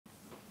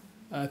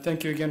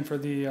Thank you again for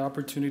the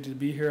opportunity to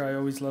be here. I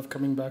always love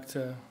coming back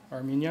to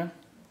Armenia.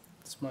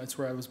 It's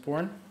where I was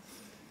born.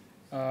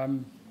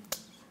 I'm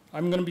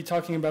going to be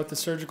talking about the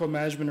surgical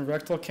management of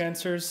rectal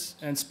cancers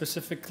and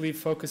specifically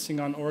focusing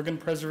on organ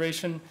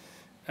preservation.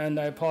 And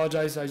I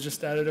apologize, I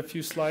just added a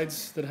few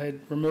slides that I had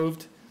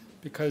removed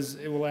because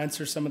it will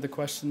answer some of the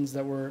questions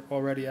that were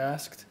already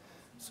asked.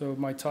 So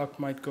my talk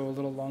might go a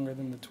little longer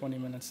than the 20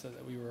 minutes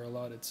that we were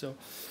allotted. So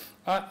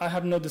I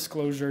have no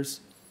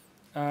disclosures.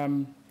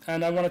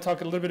 And I want to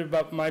talk a little bit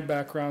about my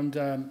background.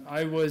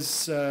 I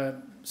was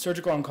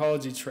surgical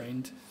oncology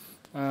trained,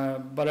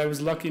 but I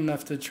was lucky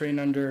enough to train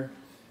under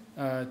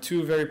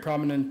two very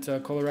prominent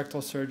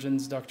colorectal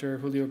surgeons, Dr.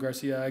 Julio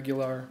Garcia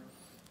Aguilar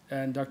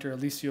and Dr.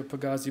 Alicio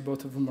Pagazzi,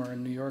 both of whom are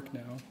in New York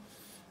now.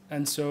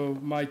 And so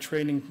my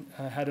training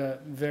had a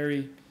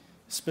very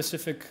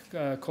specific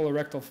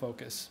colorectal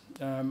focus.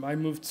 I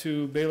moved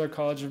to Baylor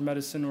College of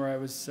Medicine, where I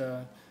was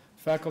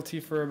faculty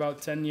for about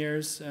 10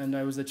 years, and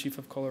I was the chief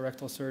of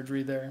colorectal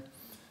surgery there,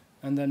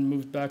 and then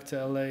moved back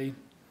to LA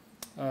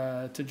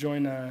to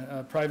join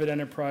a private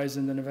enterprise,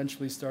 and then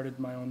eventually started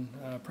my own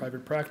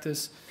private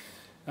practice.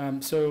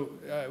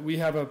 We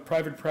have a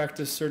private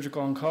practice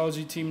surgical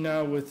oncology team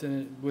now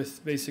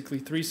with basically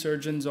 3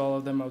 surgeons, all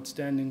of them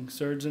outstanding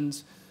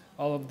surgeons,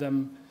 all of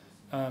them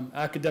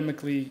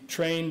academically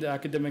trained,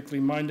 academically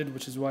minded,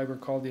 which is why we're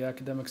called the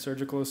Academic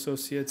Surgical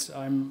Associates.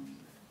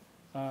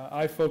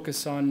 I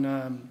focus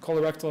on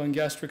colorectal and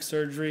gastric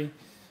surgery.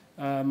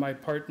 My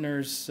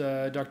partners,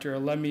 Dr.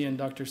 Alemi and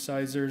Dr.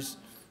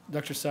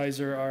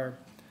 Sizer are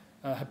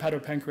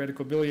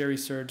hepatopancreatic biliary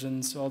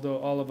surgeons, although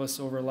all of us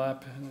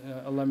overlap.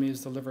 Alemi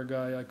is the liver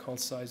guy. I call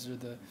Sizer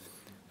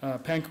the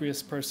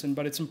pancreas person.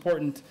 But it's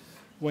important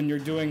when you're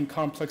doing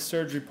complex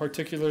surgery,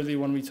 particularly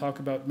when we talk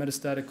about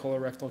metastatic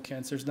colorectal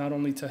cancers, not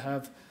only to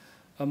have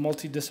a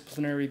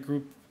multidisciplinary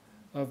group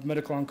of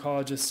medical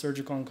oncologists,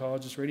 surgical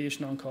oncologists,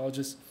 radiation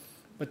oncologists,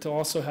 but to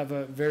also have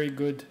a very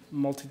good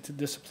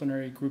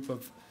multidisciplinary group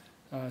of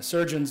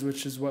surgeons,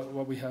 which is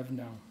what we have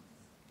now.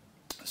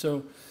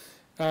 So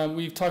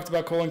we've talked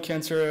about colon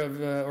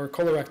cancer or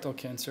colorectal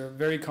cancer, a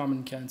very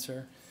common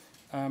cancer.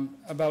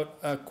 About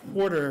a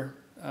quarter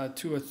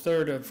to a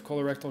third of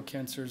colorectal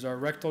cancers are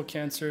rectal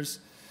cancers.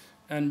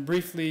 And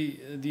briefly,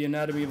 the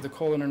anatomy of the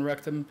colon and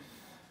rectum,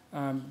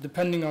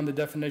 depending on the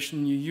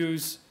definition you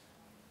use,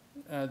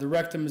 the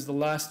rectum is the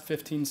last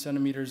 15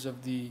 centimeters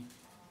of the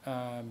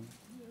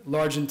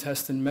large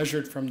intestine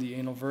measured from the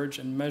anal verge,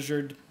 and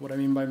measured, what I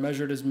mean by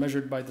measured is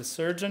measured by the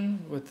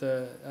surgeon with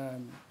a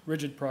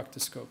rigid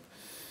proctoscope.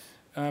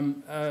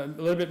 A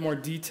little bit more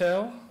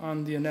detail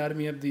on the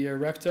anatomy of the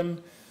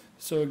rectum.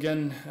 So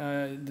again,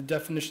 the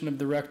definition of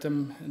the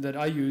rectum that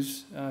I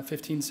use,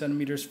 15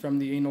 centimeters from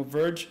the anal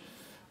verge,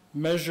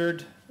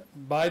 measured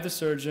by the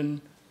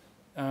surgeon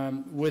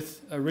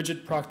with a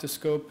rigid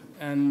proctoscope,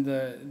 and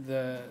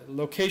the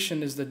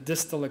location is the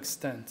distal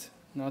extent,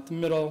 not the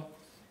middle,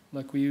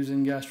 like we use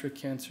in gastric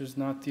cancers,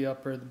 not the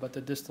upper, but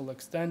the distal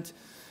extent.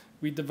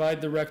 We divide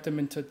the rectum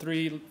into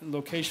 3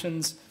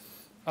 locations: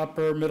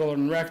 upper, middle,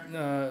 and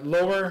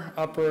lower.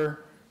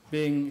 Upper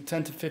being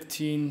 10 to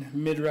 15,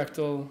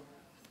 mid-rectal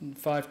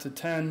 5 to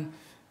 10,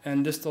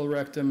 and distal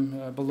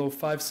rectum below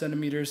 5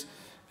 centimeters.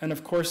 And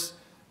of course,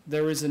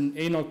 there is an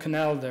anal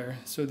canal there.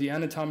 So the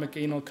anatomic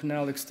anal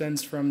canal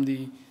extends from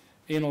the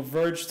anal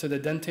verge to the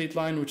dentate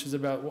line, which is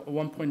about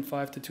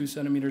 1.5 to 2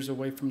 centimeters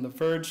away from the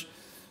verge.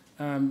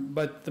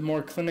 But the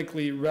more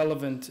clinically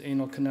relevant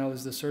anal canal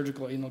is the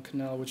surgical anal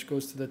canal, which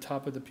goes to the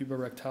top of the puba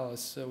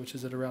rectalis, which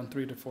is at around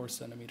 3 to 4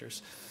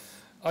 centimeters.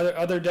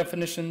 Other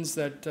definitions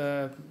that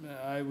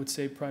I would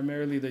say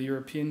primarily the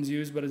Europeans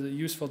use, but as a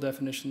useful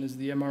definition, is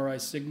the MRI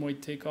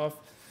sigmoid takeoff,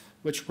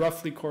 which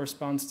roughly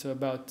corresponds to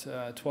about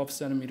 12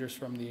 centimeters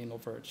from the anal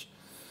verge.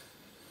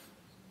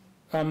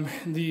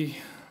 The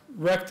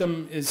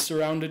rectum is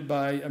surrounded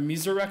by a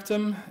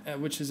mesorectum,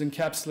 which is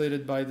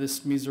encapsulated by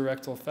this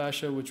mesorectal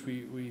fascia, which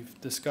we've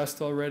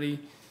discussed already.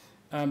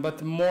 But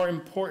the more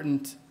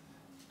important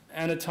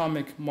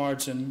anatomic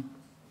margin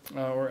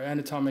or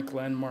anatomic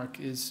landmark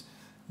is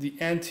the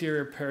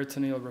anterior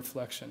peritoneal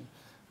reflection,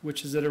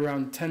 which is at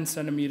around 10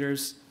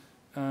 centimeters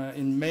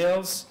in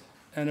males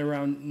and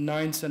around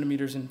 9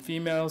 centimeters in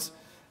females.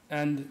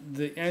 And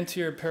the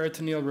anterior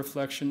peritoneal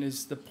reflection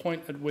is the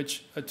point at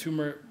which a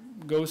tumor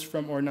goes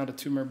from, or not a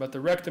tumor, but the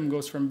rectum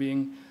goes from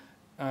being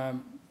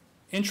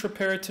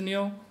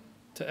intraperitoneal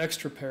to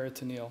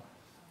extraperitoneal.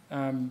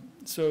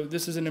 So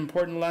this is an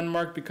important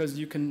landmark because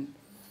you can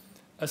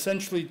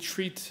essentially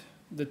treat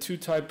the 2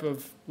 type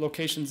of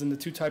locations and the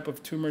 2 type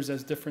of tumors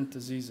as different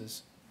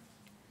diseases.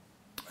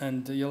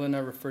 And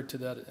Yelena referred to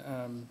that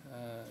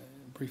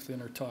briefly in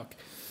her talk.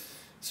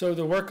 So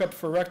the workup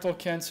for rectal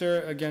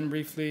cancer, again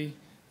briefly,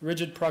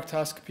 rigid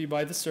proctoscopy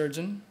by the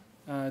surgeon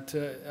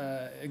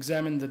to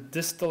examine the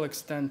distal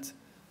extent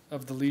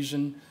of the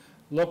lesion.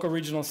 Local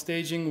regional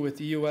staging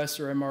with EUS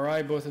or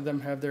MRI, both of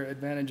them have their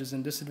advantages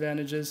and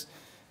disadvantages.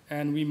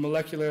 And we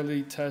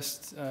molecularly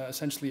test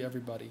essentially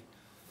everybody.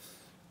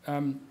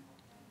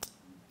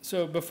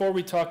 So before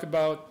we talk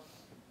about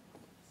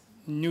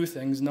new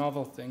things,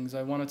 novel things.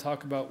 I want to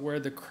talk about where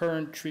the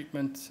current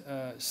treatment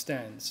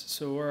stands.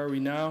 So where are we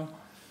now?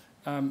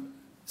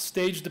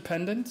 Stage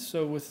dependent.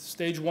 So with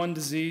stage 1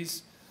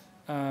 disease,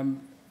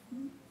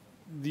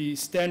 the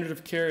standard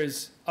of care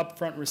is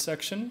upfront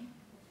resection.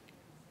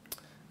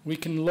 We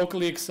can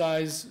locally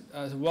excise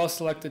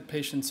well-selected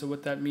patients. So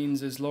what that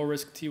means is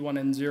low-risk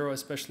T1N0,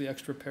 especially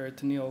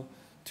extraperitoneal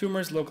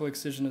tumors. Local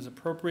excision is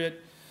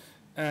appropriate.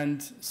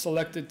 And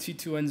selected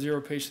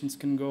T2N0 patients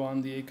can go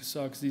on the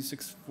ACOSOG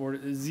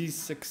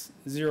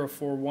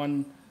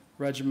Z6041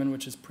 regimen,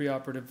 which is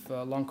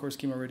preoperative long-course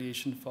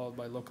chemoradiation followed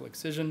by local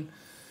excision.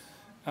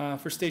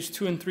 For stage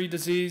 2 and 3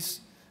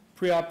 disease,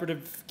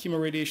 preoperative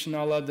chemoradiation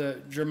a la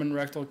the German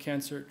rectal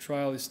cancer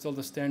trial is still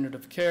the standard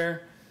of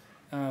care,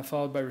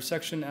 followed by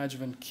resection,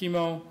 adjuvant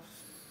chemo.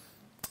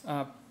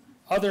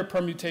 Other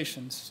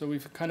permutations. So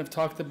we've kind of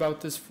talked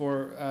about this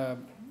for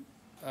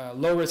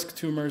low-risk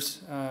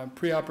tumors,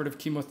 preoperative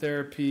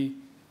chemotherapy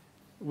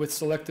with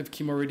selective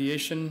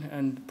chemoradiation,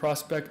 and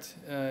Prospect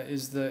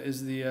is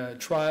the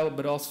trial,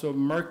 but also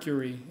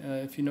Mercury,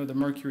 if you know the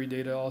Mercury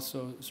data,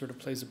 also sort of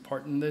plays a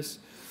part in this.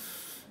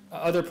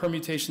 Other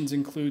permutations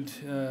include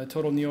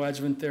total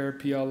neoadjuvant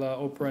therapy a la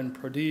Oprah and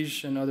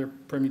Prodige, and other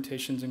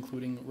permutations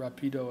including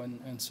Rapido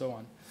and so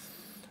on.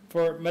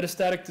 For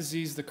metastatic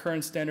disease, the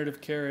current standard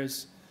of care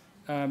is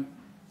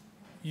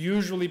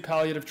usually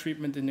palliative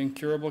treatment in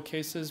incurable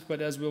cases,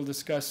 but as we'll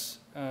discuss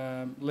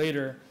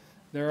later,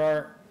 there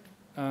are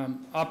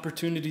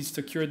opportunities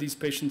to cure these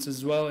patients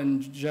as well,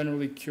 and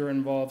generally cure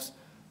involves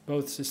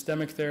both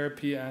systemic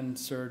therapy and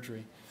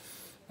surgery.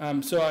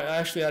 So I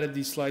actually added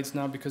these slides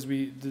now because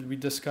we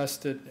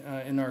discussed it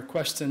in our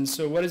questions.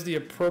 So what is the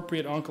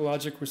appropriate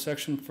oncologic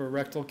resection for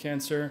rectal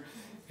cancer?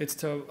 It's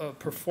to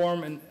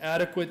perform an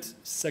adequate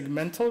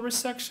segmental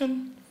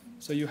resection.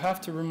 So you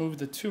have to remove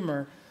the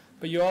tumor,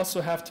 but you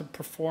also have to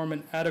perform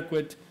an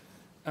adequate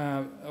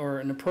or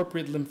an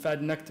appropriate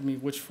lymphadenectomy,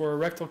 which for a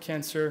rectal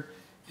cancer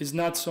is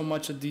not so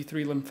much a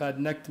D3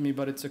 lymphadenectomy,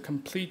 but it's a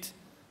complete,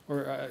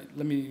 or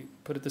let me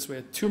put it this way,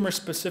 a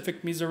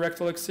tumor-specific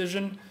mesorectal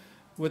excision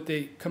with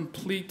a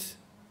complete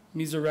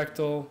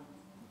mesorectal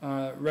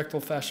rectal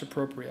fascia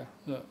propria.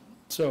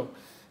 So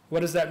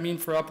what does that mean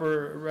for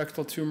upper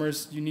rectal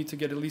tumors? You need to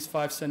get at least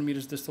 5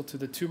 centimeters distal to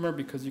the tumor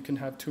because you can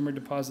have tumor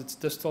deposits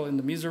distal in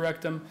the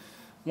mesorectum.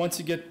 Once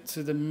you get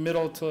to the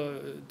middle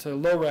to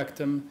low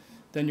rectum,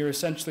 then you're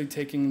essentially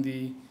taking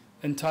the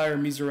entire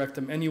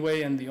mesorectum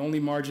anyway, and the only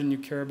margin you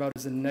care about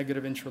is the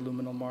negative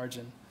intraluminal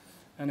margin.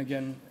 And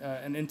again,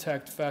 an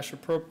intact fascia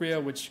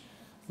propria, which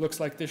looks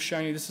like this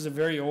shiny. This is a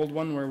very old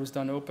one where it was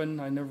done open.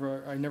 I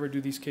never do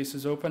these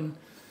cases open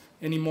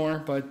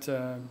anymore, but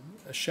a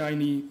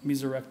shiny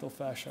mesorectal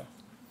fascia.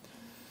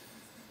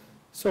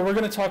 So we're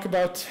going to talk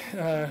about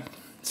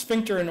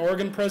sphincter and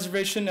organ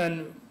preservation,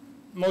 and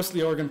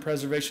mostly organ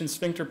preservation.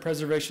 Sphincter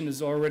preservation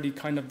is already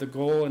kind of the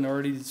goal and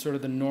already sort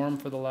of the norm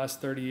for the last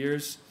 30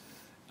 years.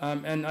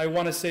 And I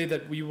want to say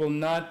that we will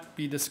not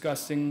be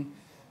discussing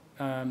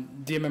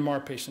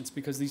DMMR patients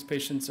because these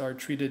patients are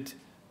treated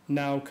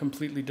now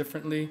completely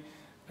differently.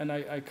 And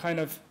I kind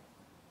of,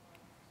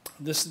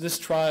 this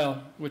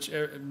trial, which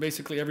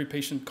basically every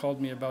patient called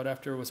me about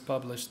after it was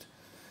published,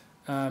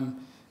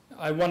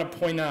 I want to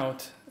point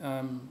out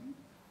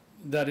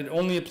that it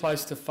only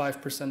applies to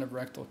 5% of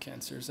rectal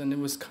cancers. And it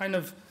was kind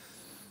of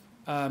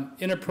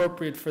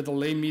inappropriate for the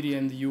lay media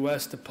in the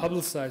US to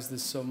publicize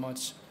this so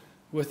much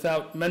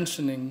without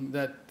mentioning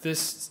that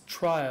this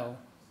trial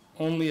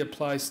only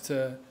applies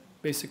to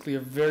basically a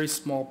very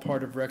small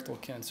part of rectal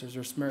cancers,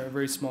 or a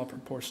very small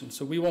proportion.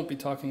 So we won't be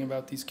talking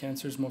about these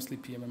cancers, mostly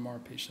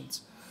PMMR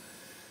patients.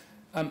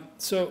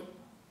 So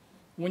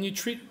when you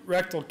treat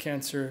rectal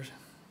cancer,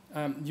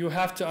 you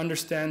have to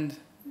understand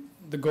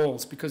the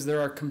goals because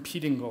there are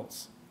competing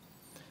goals.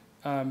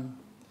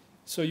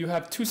 So you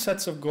have 2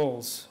 sets of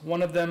goals.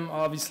 One of them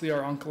obviously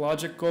are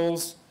oncologic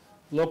goals,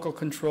 local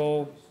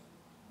control,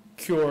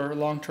 cure,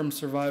 long-term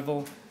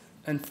survival.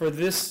 And for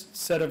this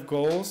set of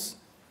goals,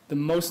 the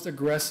most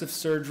aggressive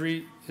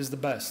surgery is the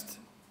best.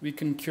 We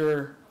can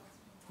cure,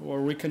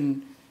 or we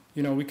can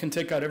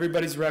take out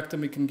everybody's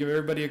rectum, we can give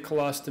everybody a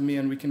colostomy,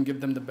 and we can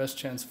give them the best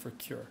chance for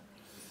cure.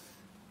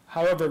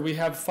 However, we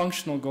have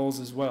functional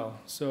goals as well.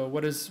 So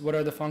what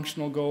are the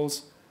functional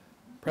goals?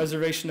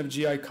 Preservation of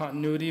GI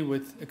continuity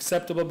with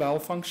acceptable bowel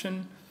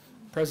function,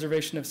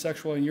 preservation of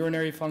sexual and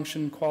urinary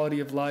function, quality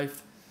of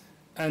life,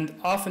 and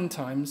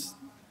oftentimes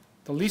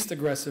the least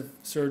aggressive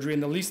surgery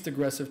and the least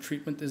aggressive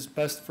treatment is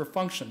best for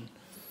function.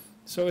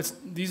 So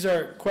these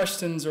are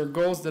questions or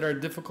goals that are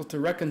difficult to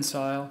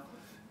reconcile,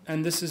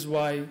 and this is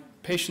why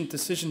patient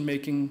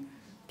decision-making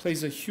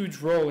plays a huge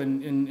role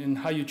in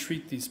how you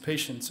treat these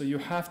patients. So you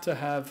have to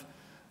have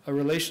a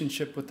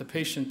relationship with the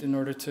patient in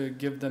order to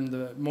give them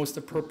the most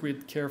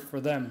appropriate care for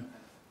them,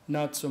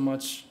 not so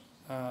much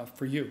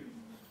for you.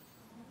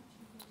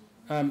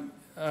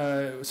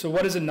 So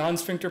what is a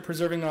non-sphincter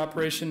preserving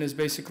operation is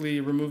basically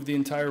remove the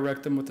entire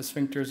rectum with the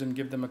sphincters and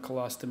give them a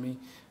colostomy.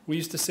 We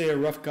used to say a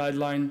rough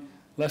guideline,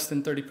 less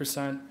than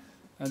 30%.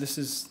 This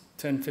is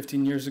 10,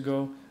 15 years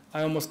ago.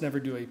 I almost never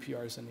do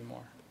APRs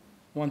anymore,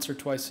 once or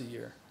twice a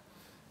year.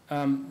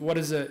 What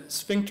is a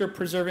sphincter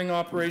preserving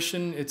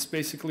operation? It's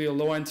basically a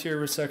low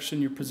anterior resection.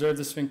 You preserve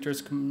the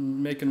sphincters,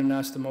 make an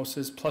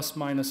anastomosis, plus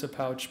minus a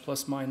pouch,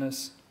 plus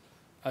minus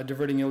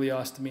diverting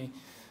ileostomy.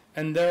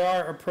 And there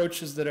are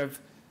approaches that have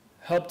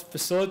helped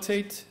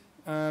facilitate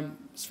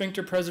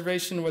sphincter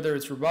preservation, whether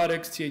it's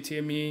robotics,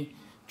 TATME,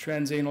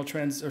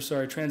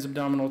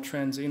 transabdominal,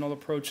 transanal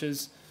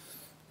approaches,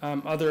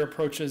 other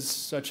approaches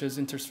such as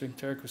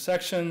intersphincteric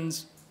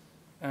resections,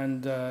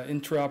 and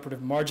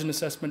intraoperative margin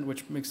assessment,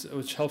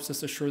 which helps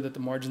us assure that the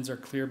margins are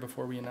clear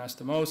before we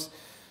anastomose.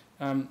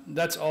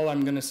 That's all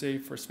I'm going to say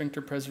for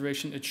sphincter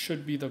preservation. It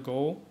should be the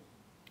goal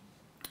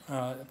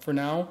for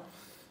now.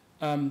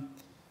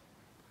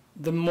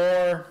 The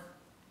more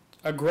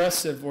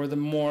aggressive or the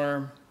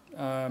more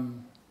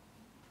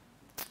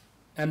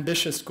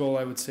ambitious goal,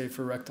 I would say,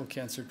 for rectal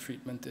cancer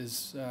treatment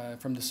is,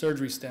 from the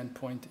surgery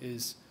standpoint,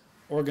 is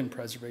organ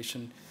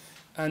preservation.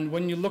 And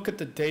when you look at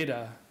the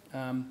data,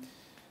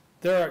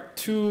 there are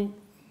two,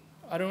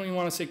 I don't even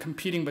want to say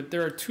competing, but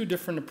there are two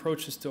different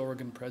approaches to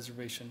organ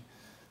preservation.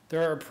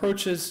 There are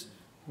approaches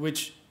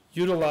which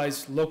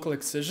utilize local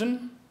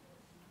excision,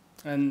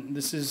 and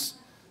this is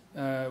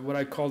what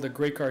I call the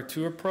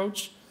Graycar-2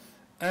 approach.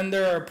 And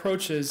there are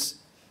approaches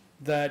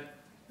that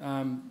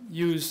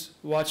use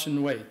watch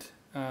and wait,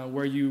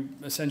 where you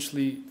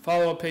essentially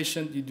follow a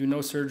patient, you do no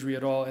surgery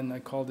at all, and I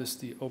call this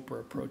the OPRA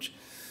approach.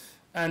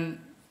 And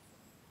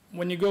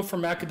when you go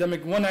from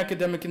one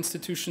academic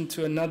institution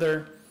to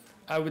another,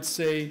 I would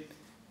say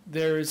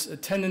there is a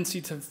tendency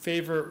to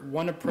favor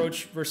one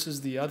approach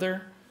versus the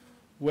other,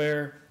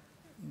 where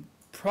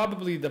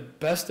probably the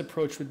best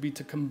approach would be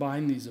to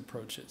combine these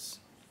approaches.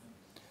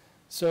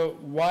 So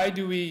why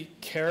do we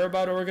care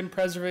about organ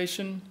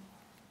preservation?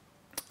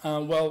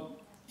 Well,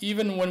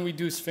 even when we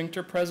do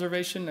sphincter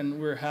preservation, and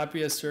we're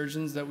happy as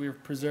surgeons that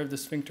we've preserved the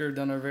sphincter,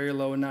 done a very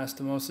low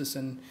anastomosis,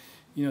 and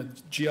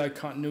GI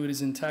continuity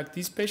is intact,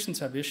 these patients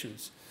have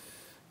issues.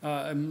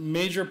 A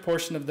major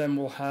portion of them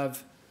will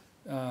have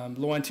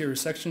low anterior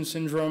resection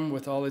syndrome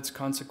with all its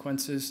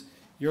consequences,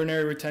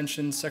 urinary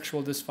retention,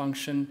 sexual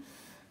dysfunction,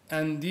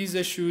 and these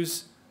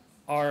issues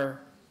are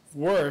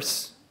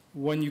worse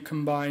when you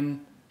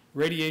combine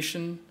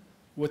radiation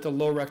with a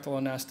low rectal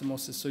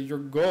anastomosis. So your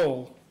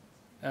goal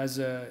as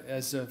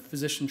a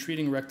physician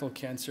treating rectal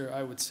cancer,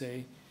 I would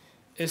say,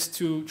 is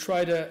to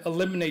try to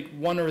eliminate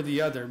one or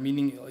the other,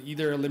 meaning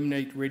either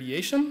eliminate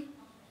radiation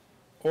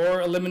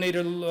or eliminate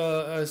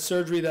a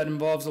surgery that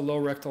involves a low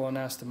rectal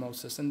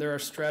anastomosis. And there are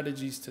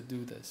strategies to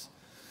do this.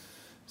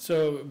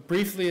 So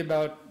briefly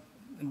about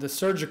the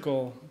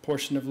surgical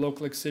portion of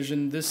local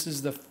excision, this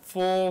is the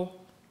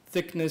full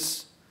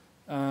thickness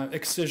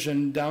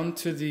excision down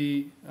to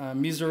the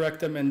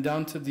mesorectum and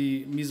down to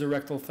the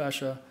mesorectal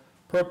fascia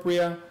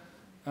propria.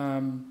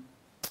 And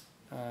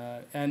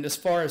as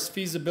far as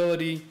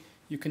feasibility,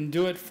 you can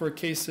do it for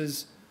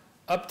cases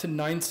up to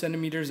 9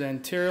 centimeters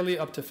anteriorly,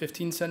 up to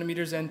 15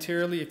 centimeters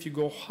anteriorly. If you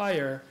go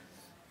higher,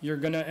 you're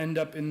going to end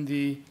up in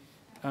the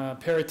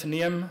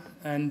peritoneum.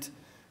 And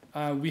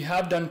we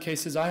have done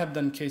cases, I have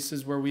done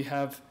cases where we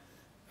have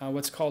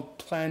what's called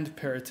planned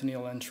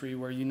peritoneal entry,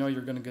 where you know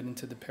you're going to get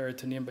into the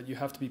peritoneum, but you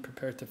have to be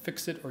prepared to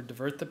fix it or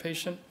divert the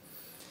patient.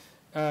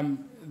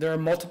 There are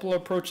multiple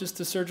approaches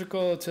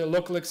to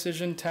local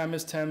excision,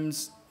 TAMIS,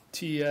 TEMS,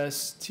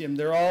 TES, TM.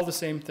 They're all the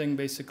same thing,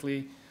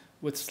 basically,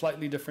 with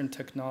slightly different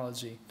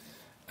technology.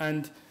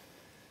 And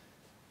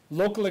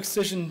local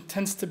excision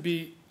tends to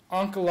be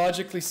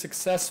oncologically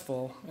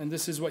successful, and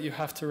this is what you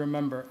have to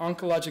remember,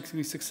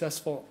 oncologically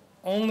successful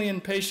only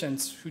in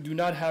patients who do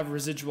not have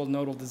residual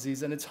nodal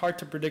disease, and it's hard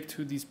to predict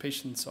who these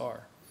patients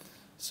are.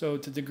 So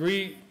the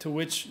degree to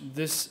which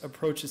this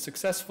approach is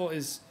successful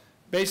is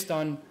based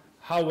on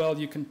how well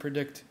you can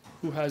predict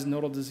who has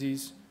nodal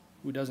disease,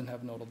 who doesn't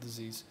have nodal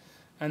disease.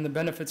 And the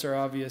benefits are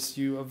obvious.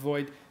 You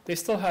avoid, they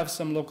still have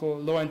some local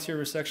low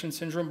anterior resection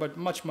syndrome, but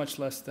much, much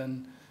less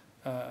than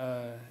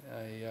a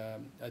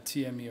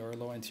TME or a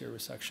low anterior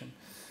resection.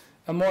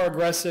 A more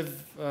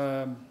aggressive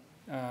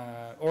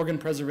organ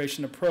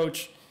preservation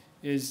approach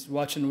is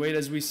watch and wait,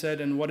 as we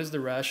said. And what is the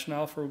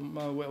rationale for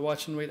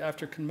watch and wait?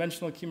 After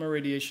conventional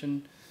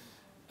chemoradiation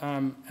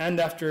and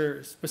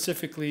after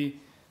specifically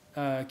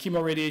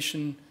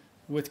chemoradiation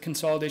with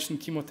consolidation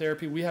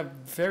chemotherapy, we have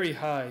very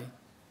high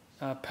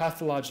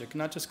pathologic,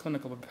 not just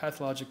clinical, but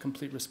pathologic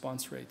complete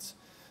response rates.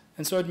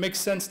 And so it makes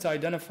sense to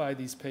identify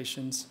these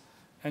patients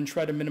and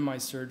try to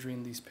minimize surgery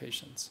in these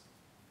patients.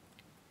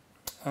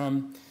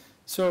 I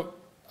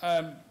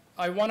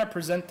want to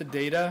present the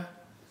data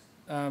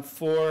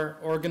for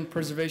organ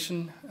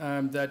preservation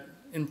that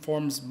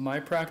informs my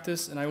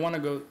practice, and I want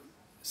to go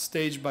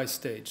stage by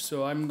stage.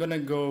 So I'm going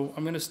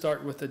to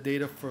start with the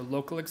data for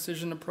local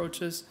excision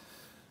approaches,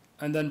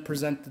 and then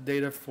present the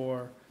data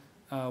for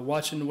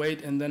watch and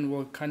wait, and then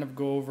we'll kind of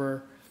go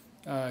over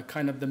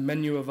kind of the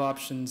menu of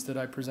options that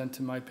I present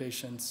to my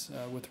patients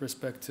with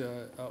respect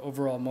to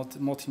overall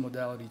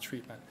multimodality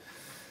treatment.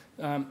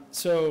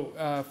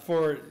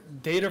 For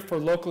data for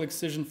local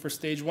excision for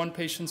stage 1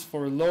 patients,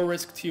 for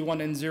low-risk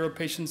T1N0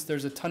 patients,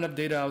 there's a ton of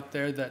data out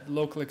there that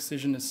local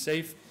excision is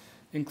safe,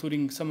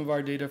 including some of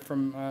our data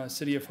from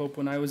City of Hope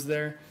when I was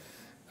there.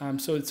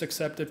 So it's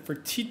accepted. For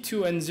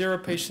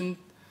T2N0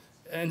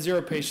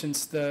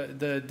 patients,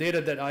 the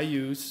data that I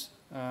use,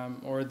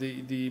 or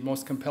the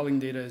most compelling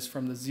data, is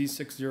from the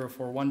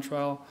Z6041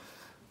 trial,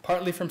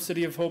 partly from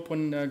City of Hope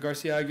when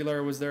Garcia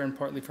Aguilar was there, and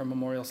partly from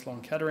Memorial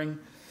Sloan Kettering.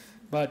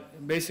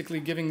 But basically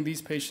giving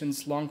these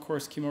patients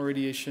long-course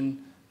chemoradiation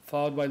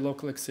followed by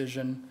local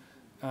excision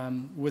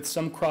with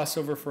some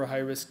crossover for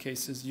high-risk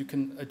cases, you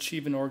can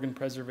achieve an organ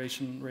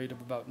preservation rate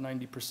of about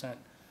 90%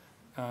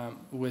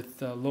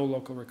 with low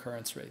local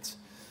recurrence rates.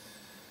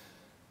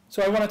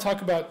 So I want to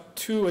talk about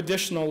 2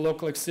 additional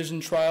local excision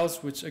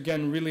trials, which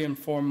again really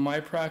inform my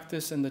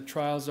practice, and the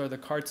trials are the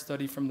CART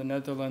study from the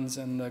Netherlands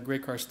and the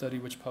GRECAR study,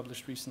 which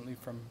published recently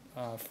from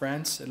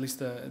France, at least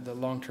the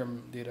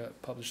long-term data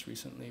published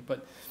recently.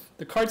 But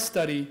the CART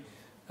study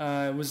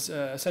was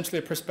essentially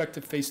a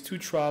prospective phase 2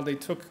 trial. They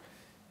took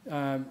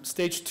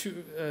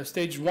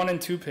stage 1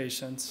 and 2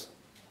 patients,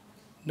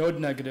 node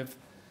negative,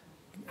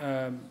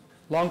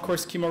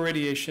 long-course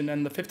chemoradiation,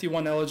 and the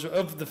 51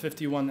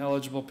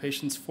 eligible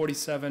patients,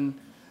 47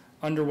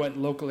 underwent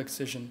local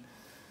excision.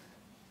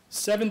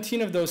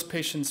 17 of those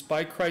patients,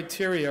 by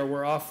criteria,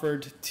 were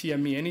offered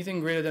TME,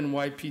 anything greater than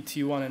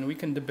YPT1, and we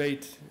can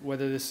debate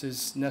whether this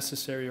is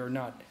necessary or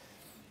not.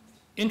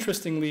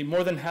 Interestingly,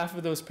 more than half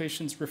of those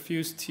patients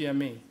refused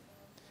TME.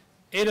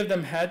 8 of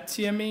them had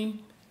TME,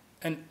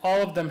 and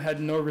all of them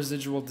had no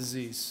residual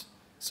disease.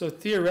 So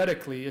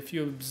theoretically, if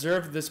you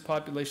observe this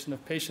population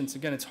of patients,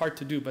 again, it's hard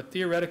to do, but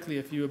theoretically,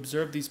 if you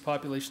observe these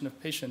population of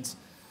patients,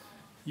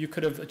 you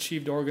could have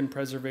achieved organ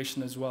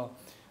preservation as well.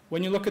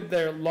 When you look at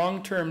their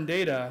long-term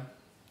data,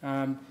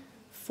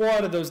 4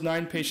 out of those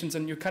 9 patients,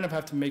 and you kind of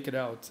have to make it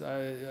out,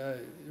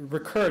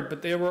 recurred,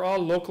 but they were all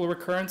local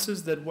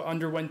recurrences that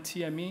underwent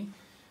TME,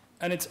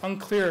 and it's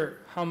unclear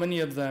how many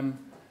of them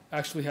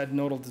actually had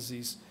nodal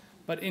disease.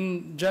 But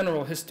in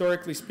general,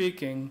 historically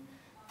speaking,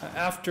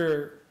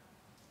 after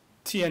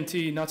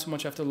TNT, not so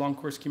much after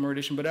long-course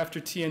chemoradiation, but after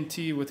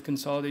TNT with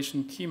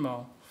consolidation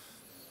chemo,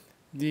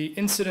 the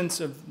incidence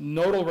of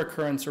nodal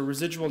recurrence or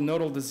residual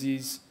nodal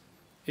disease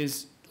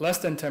is less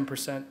than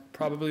 10%,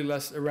 probably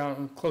less,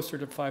 around closer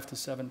to 5 to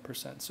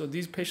 7%. So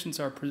these patients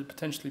are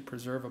potentially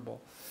preservable.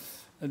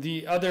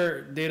 The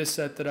other data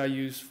set that I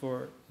use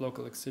for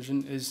local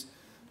excision is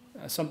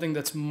something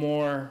that's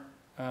more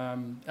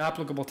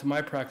applicable to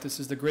my practice,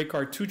 is the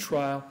GRECAR-2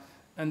 trial.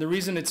 And the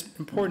reason it's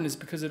important is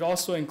because it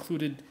also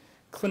included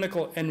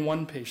clinical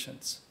N1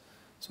 patients.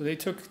 So they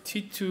took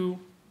T2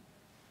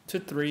 to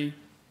 3,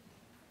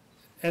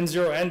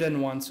 N0 and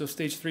N1, so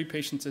stage 3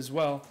 patients as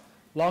well,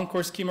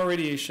 long-course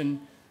chemoradiation.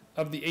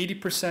 Of the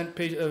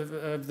 80%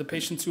 of the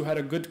patients who had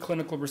a good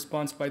clinical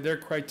response by their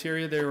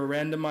criteria, they were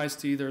randomized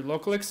to either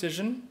local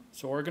excision,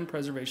 so organ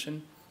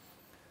preservation,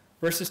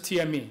 versus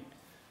TME.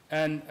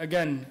 And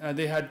again,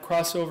 they had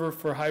crossover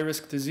for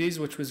high-risk disease,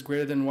 which was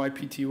greater than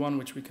YPT1,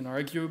 which we can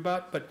argue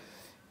about. But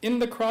in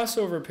the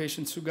crossover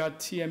patients who got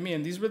TME,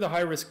 and these were the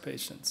high-risk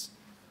patients,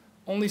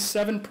 only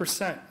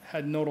 7%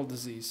 had nodal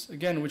disease.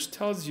 Again, which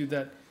tells you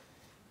that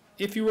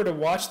if you were to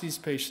watch these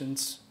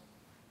patients,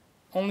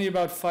 only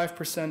about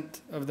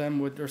 5% of them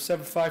would, or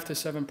 5 to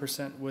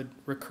 7% would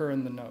recur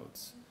in the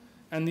nodes.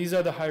 And these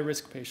are the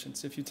high-risk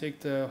patients. If you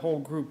take the whole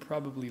group,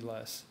 probably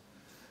less.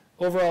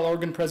 Overall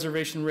organ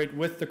preservation rate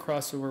with the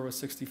crossover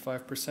was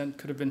 65%,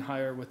 could have been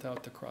higher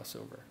without the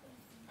crossover.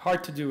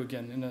 Hard to do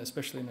again,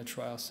 especially in a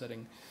trial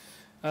setting.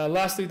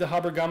 Lastly, the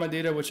Haber-Gamma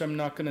data, which I'm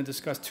not going to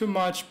discuss too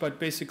much, but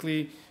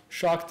basically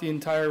shocked the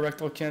entire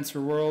rectal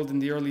cancer world in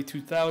the early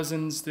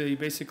 2000s. They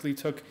basically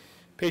took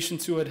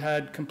patients who had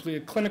had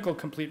clinical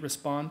complete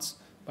response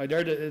by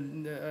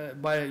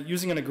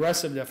using an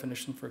aggressive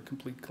definition for a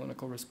complete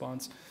clinical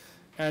response.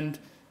 And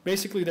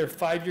basically their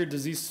 5-year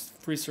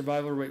disease-free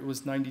survival rate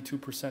was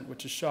 92%,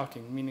 which is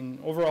shocking, meaning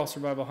overall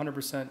survival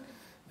 100%,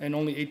 and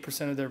only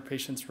 8% of their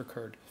patients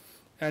recurred.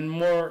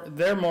 And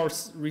their more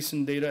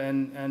recent data,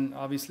 and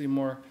obviously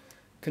more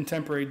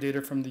contemporary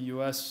data from the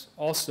US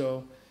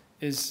also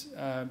has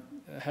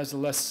a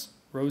less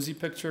rosy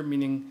picture,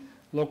 meaning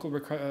local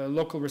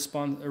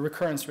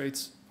recurrence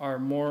rates are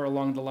more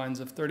along the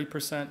lines of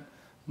 30%,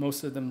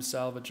 most of them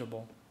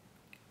salvageable.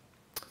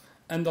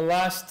 And the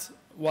last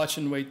watch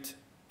and wait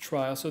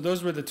trial, so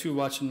those were the 2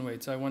 watch and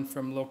waits. I went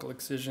from local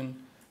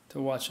excision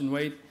to watch and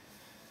wait.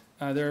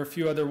 There are a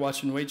few other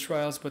watch and wait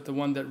trials, but the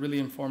one that really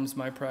informs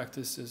my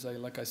practice is,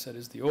 like I said,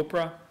 is the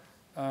Oprah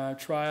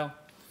trial,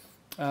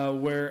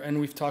 and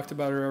we've talked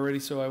about it already,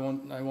 so I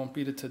won't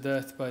beat it to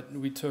death. But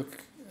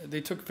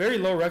they took very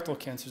low rectal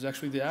cancers.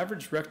 Actually, the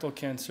average rectal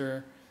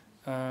cancer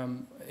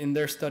in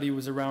their study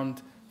was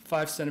around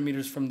 5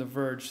 centimeters from the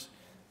verge.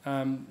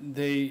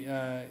 They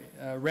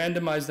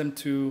randomized them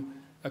to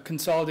a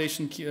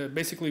consolidation.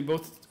 Basically,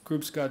 both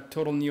groups got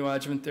total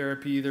neoadjuvant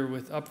therapy, either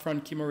with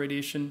upfront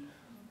chemoradiation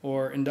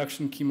or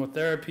induction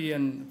chemotherapy,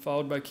 and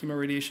followed by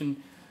chemoradiation,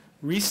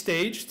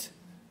 restaged,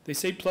 They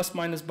say plus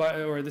minus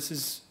or this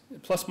is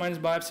plus minus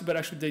biopsy, but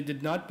actually they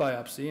did not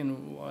biopsy,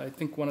 and I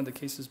think one of the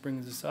cases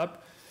brings this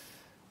up.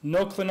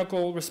 No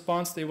clinical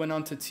response, they went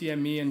on to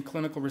TME, and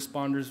clinical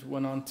responders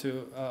went on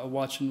to a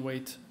watch and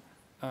wait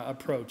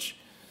approach.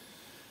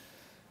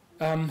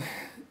 And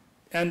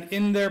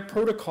in their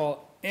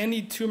protocol,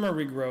 any tumor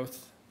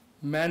regrowth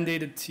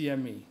mandated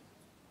TME,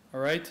 all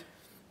right?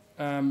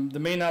 The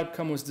main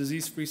outcome was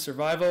disease-free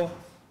survival.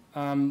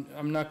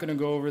 I'm not going to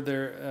go over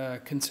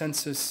their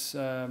consensus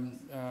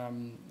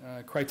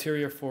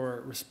criteria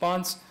for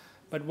response,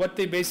 but what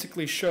they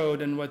basically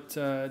showed, and what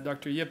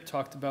Dr. Yip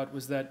talked about,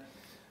 was that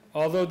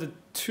although the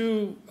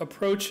two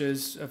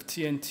approaches of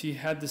TNT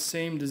had the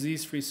same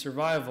disease-free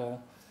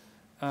survival,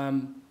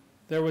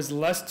 there was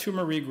less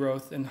tumor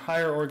regrowth and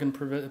higher organ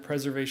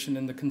preservation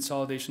in the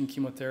consolidation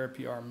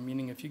chemotherapy arm,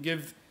 meaning if you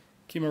give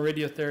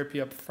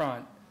chemoradiotherapy up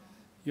front,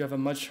 you have a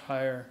much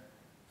higher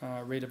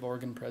rate of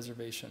organ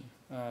preservation,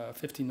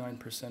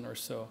 59% or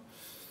so.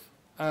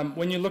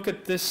 When you look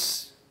at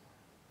this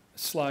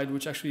slide,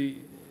 which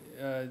actually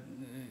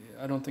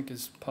I don't think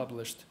is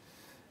published,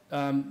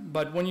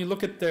 but when you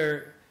look at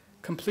their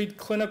complete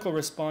clinical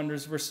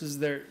responders versus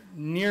their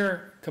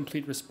near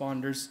complete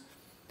responders,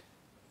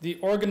 the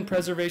organ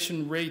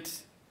preservation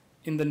rate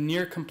in the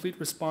near complete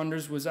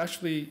responders was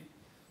actually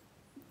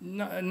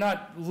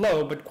not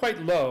low, but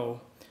quite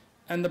low.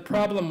 And the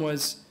problem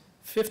was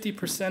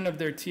 50% of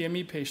their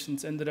TME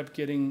patients ended up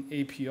getting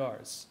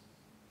APRs.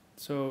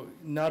 So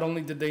not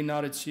only did they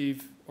not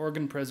achieve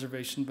organ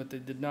preservation, but they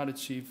did not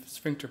achieve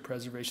sphincter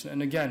preservation.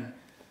 And again,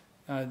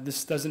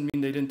 this doesn't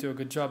mean they didn't do a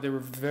good job. They were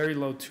very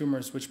low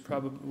tumors,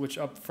 which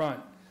up front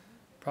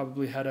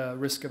probably had a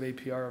risk of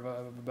APR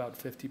of about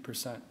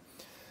 50%.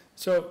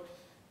 So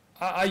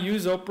I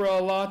use OPRA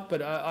a lot,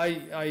 but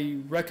I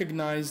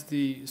recognize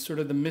the sort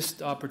of the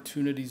missed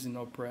opportunities in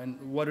OPRA. And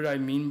what did I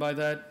mean by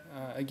that?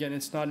 Again,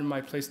 it's not in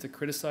my place to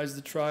criticize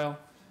the trial.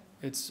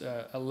 It's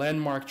a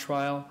landmark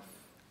trial.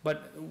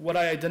 But what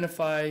I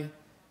identify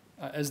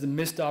as the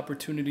missed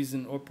opportunities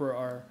in OPRA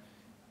are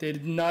they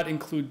did not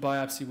include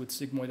biopsy with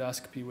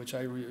sigmoidoscopy, which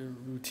I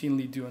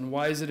routinely do. And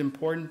why is it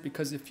important?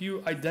 Because if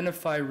you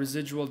identify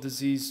residual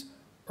disease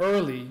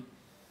early,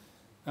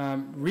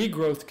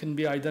 regrowth can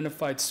be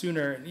identified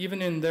sooner. And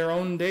even in their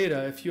own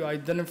data, if you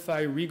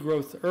identify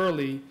regrowth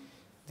early,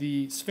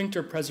 the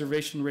sphincter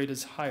preservation rate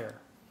is higher.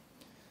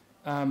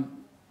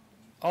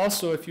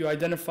 Also, if you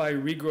identify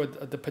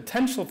regrowth, the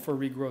potential for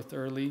regrowth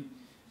early,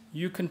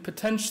 you can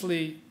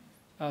potentially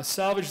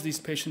salvage these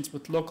patients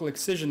with local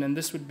excision, and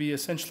this would be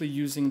essentially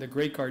using the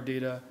Greykar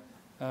data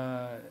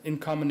in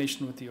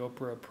combination with the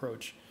OPRA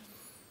approach.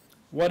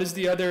 What is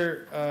the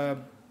other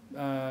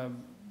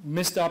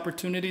missed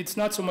opportunity? It's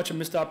not so much a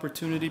missed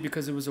opportunity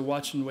because it was a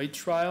watch and wait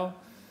trial,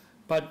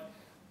 but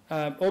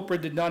OPRA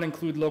did not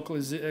include local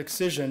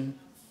excision.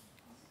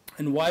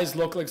 And why is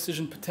local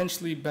excision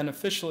potentially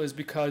beneficial is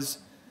because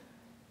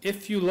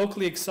if you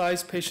locally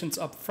excise patients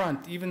up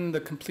front, even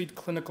the complete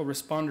clinical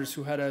responders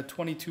who had a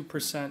 22%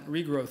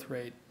 regrowth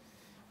rate,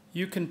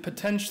 you can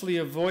potentially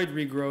avoid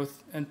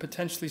regrowth and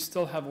potentially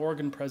still have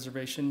organ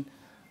preservation,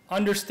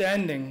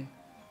 understanding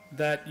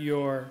that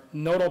your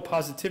nodal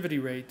positivity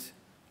rate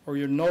or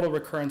your nodal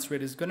recurrence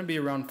rate is going to be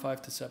around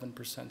 5 to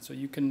 7%. So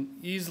you can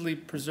easily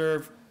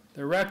preserve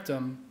the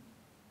rectum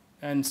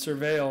and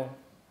surveil,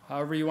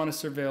 however you want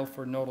to surveil,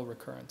 for nodal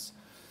recurrence.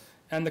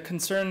 And the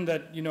concern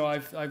that, you know,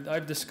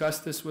 I've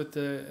discussed this with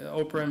the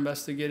OPRA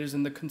investigators,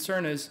 and the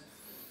concern is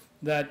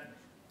that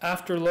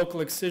after local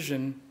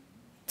excision,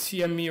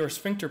 TME or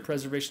sphincter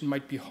preservation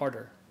might be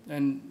harder.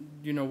 And,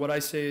 you know, what I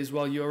say is,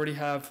 well, you already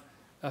have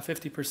a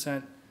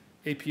 50%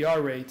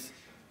 APR rate.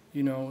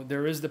 You know,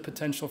 there is the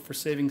potential for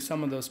saving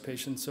some of those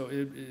patients, so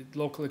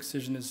local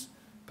excision is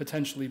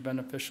potentially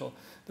beneficial.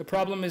 The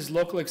problem is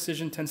local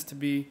excision tends to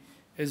be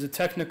a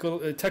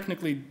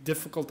technically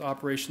difficult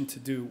operation to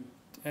do,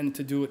 and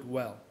to do it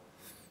well.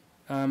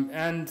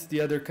 And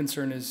the other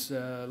concern is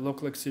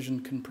local excision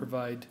can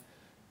provide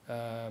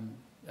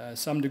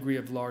some degree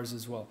of LARS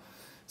as well.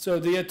 So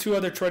the two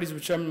other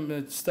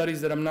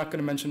studies that I'm not going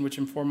to mention, which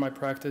inform my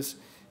practice,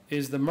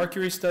 is the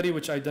Mercury study,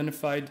 which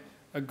identified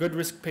a good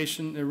risk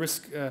patient,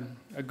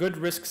 a good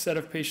risk set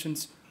of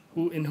patients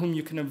in whom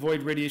you can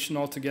avoid radiation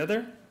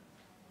altogether.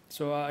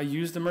 So I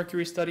used the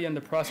Mercury study, and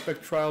the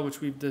Prospect trial, which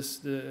we've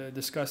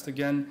discussed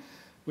again,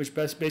 which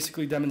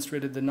basically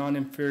demonstrated the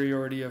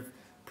non-inferiority of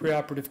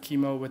preoperative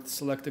chemo with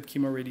selective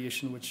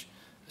chemoradiation, which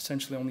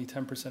essentially only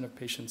 10% of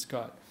patients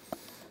got.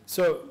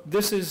 So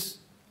this is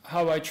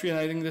how I treat, and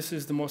I think this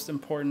is the most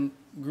important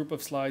group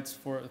of slides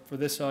for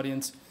this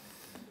audience.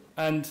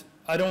 And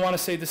I don't want to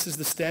say this is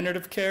the standard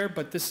of care,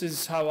 but this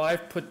is how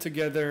I've put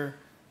together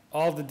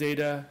all the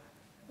data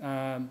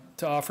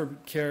to offer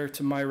care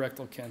to my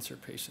rectal cancer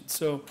patients.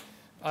 So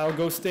I'll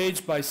go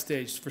stage by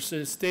stage. For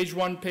stage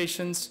 1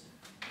 patients,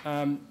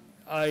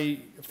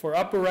 for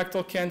upper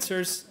rectal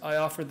cancers, I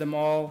offered them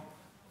all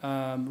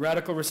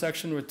radical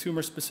resection with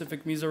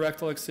tumor-specific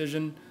mesorectal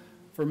excision.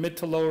 For mid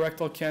to low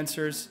rectal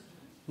cancers,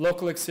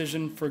 local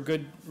excision for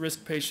good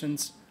risk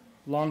patients,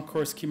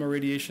 long-course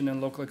chemoradiation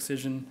and local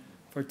excision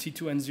for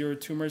T2N0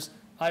 tumors.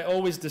 I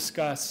always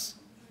discuss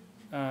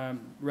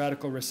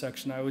radical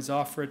resection. I always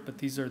offer it, but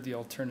these are the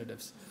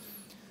alternatives.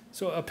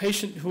 So a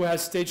patient who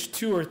has stage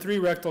 2 or 3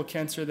 rectal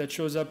cancer that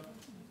shows up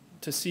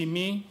to see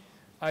me,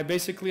 I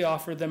basically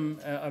offer them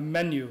a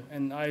menu,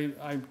 and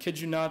I kid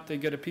you not, they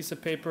get a piece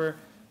of paper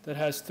that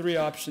has 3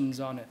 options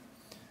on it.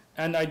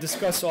 And I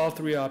discuss all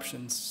 3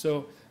 options.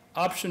 So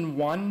option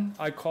 1,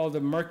 I call the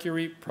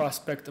Mercury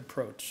prospect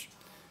approach.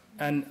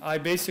 And I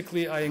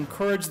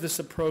encourage this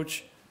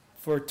approach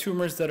for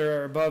tumors that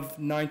are above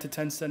 9 to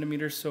 10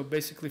 centimeters, so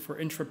basically for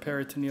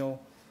intraperitoneal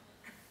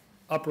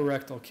upper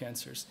rectal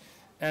cancers.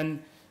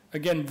 And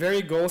again,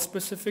 very goal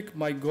specific.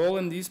 My goal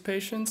in these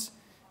patients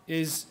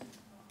is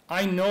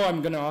I know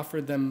I'm going to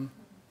offer them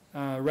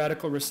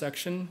radical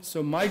resection.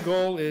 So my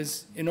goal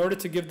is, in order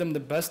to give them the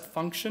best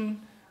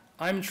function,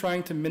 I'm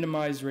trying to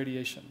minimize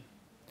radiation.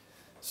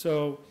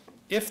 So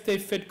if they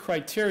fit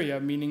criteria,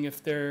 meaning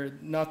if they're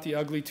not the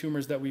ugly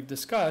tumors that we've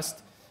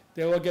discussed,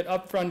 they will get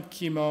upfront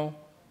chemo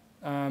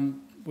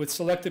with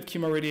selective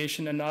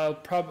chemoradiation, and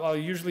I'll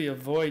usually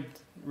avoid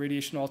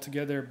radiation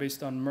altogether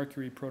based on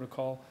Mercury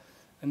protocol,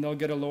 and they'll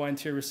get a low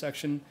anterior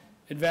resection.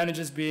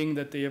 Advantages being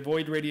that they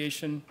avoid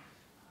radiation.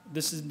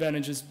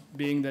 Disadvantages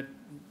being that,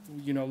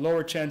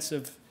 lower chance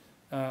of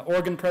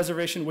organ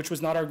preservation, which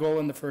was not our goal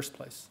in the first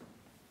place.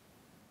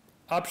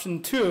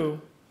 Option 2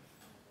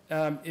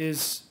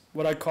 is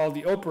what I call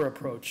the Oprah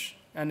approach,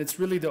 and it's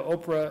really the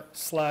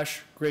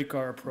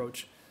Oprah/Great-Gar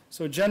approach.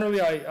 So generally,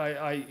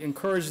 I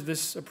encourage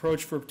this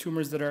approach for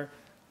tumors that are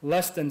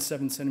less than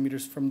 7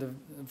 centimeters from the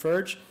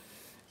verge.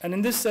 And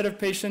in this set of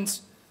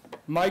patients,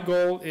 my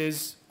goal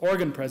is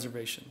organ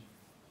preservation,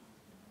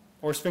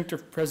 or sphincter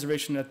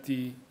preservation at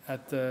the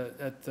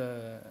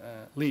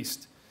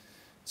least.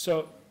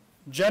 So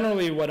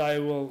generally what I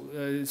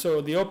will,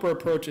 so the Oprah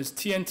approach is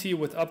TNT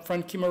with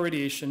upfront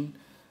chemoradiation.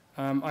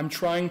 I'm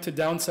trying to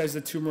downsize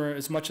the tumor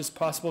as much as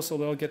possible so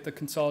they'll get the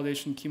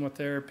consolidation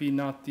chemotherapy,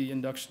 not the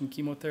induction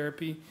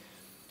chemotherapy.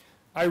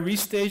 I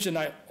restage, and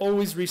I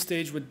always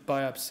restage with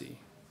biopsy.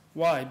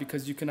 Why?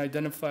 Because you can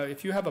identify,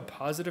 if you have a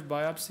positive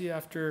biopsy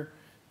after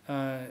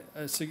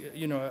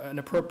an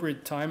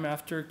appropriate time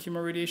after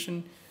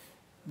chemoradiation,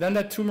 then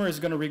that tumor is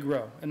going to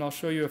regrow. And I'll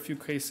show you a few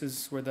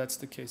cases where that's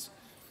the case.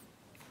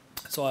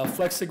 So I'll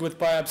flexig with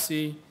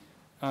biopsy.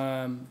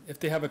 If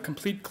they have a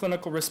complete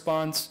clinical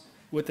response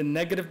with a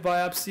negative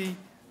biopsy,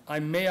 I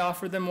may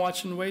offer them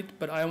watch and wait,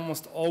 but I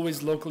almost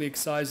always locally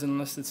excise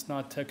unless it's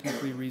not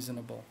technically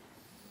reasonable.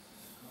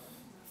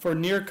 For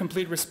near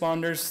complete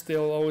responders,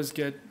 they'll always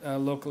get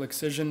local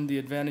excision. The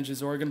advantage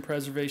is organ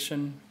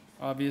preservation,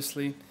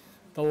 obviously.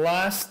 The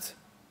last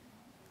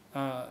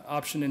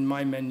option in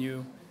my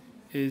menu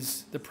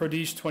is the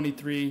Prodige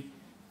 23,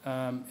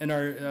 and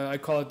I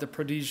call it the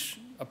Prodige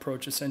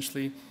approach,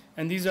 essentially.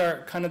 And these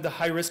are kind of the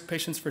high-risk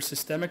patients for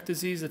systemic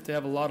disease, if they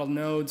have a lot of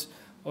nodes,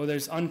 or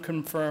there's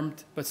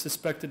unconfirmed but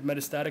suspected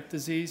metastatic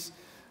disease.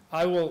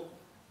 I will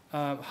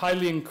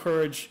highly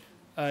encourage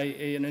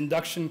an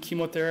induction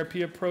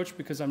chemotherapy approach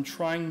because I'm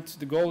trying to,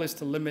 the goal is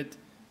to limit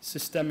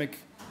systemic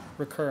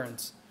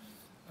recurrence.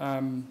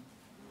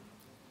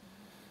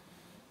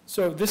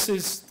 So this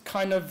is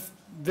kind of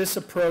this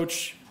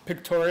approach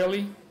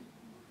pictorially.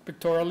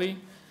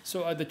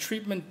 So the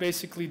treatment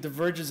basically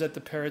diverges at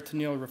the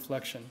peritoneal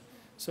reflection.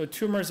 So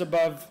tumors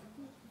above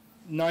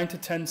 9 to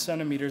 10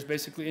 centimeters,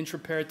 basically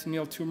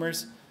intraperitoneal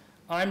tumors,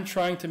 I'm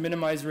trying to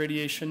minimize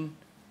radiation,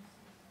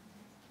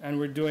 and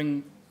we're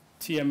doing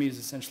TMEs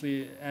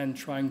essentially and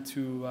trying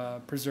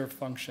to preserve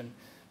function.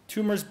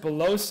 Tumors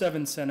below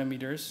 7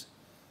 centimeters,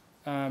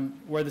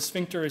 where the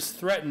sphincter is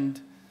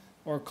threatened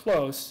or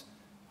close,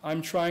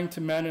 I'm trying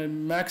to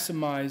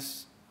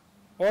maximize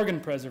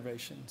organ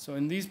preservation. So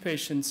in these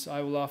patients,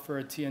 I will offer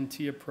a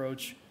TNT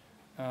approach,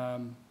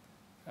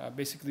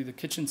 basically the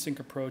kitchen sink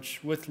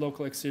approach with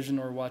local excision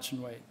or watch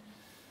and wait.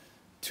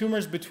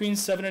 Tumors between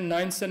 7 and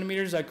 9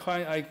 centimeters,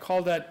 I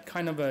call that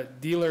kind of a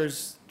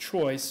dealer's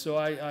choice.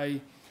 So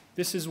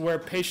this is where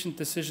patient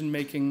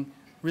decision-making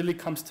really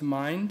comes to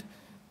mind.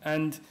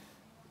 And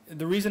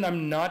the reason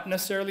I'm not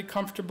necessarily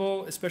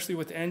comfortable, especially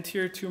with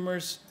anterior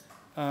tumors,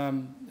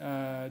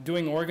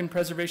 doing organ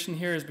preservation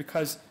here is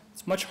because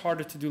it's much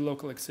harder to do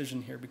local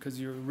excision here because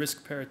you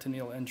risk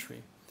peritoneal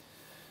entry.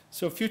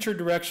 So future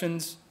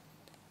directions,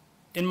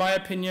 in my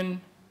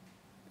opinion,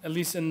 at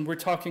least, and we're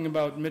talking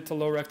about mid to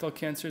low rectal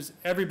cancers,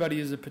 everybody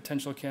is a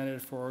potential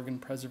candidate for organ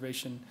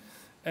preservation.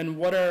 And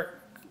what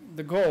are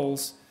the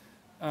goals?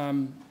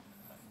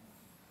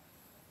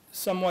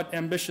 Somewhat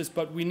ambitious,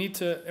 but we need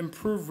to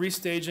improve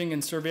restaging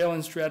and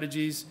surveillance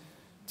strategies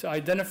to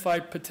identify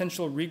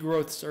potential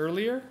regrowths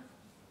earlier.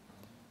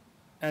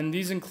 And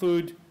these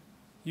include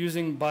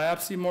using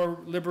biopsy more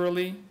liberal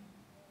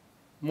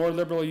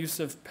use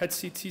of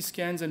PET-CT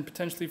scans, and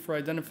potentially for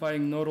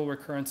identifying nodal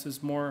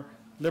recurrences, more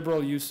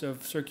liberal use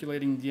of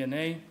circulating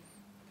DNA.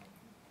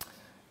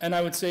 And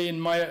I would say, in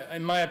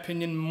my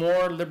opinion,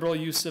 more liberal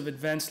use of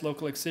advanced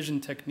local excision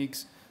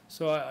techniques.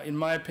 So in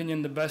my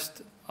opinion, the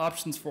best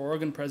options for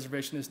organ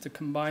preservation is to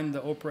combine the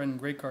OPRA and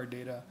GRACAR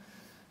data.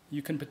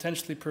 You can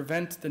potentially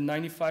prevent the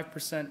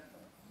 95%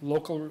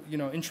 local,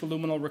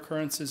 intraluminal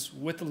recurrences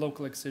with the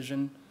local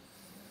excision.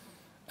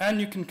 And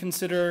you can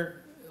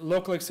consider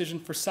local excision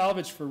for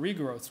salvage for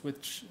regrowths,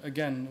 which,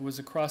 again, was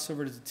a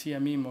crossover to the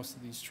TME in most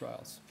of these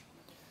trials.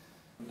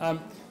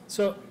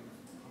 So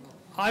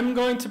I'm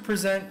going to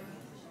present,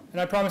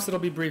 and I promise it'll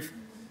be brief,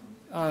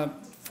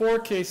 4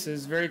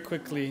 cases very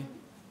quickly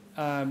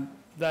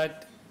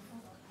that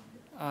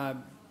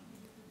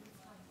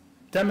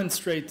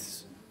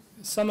demonstrate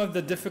some of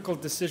the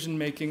difficult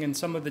decision-making and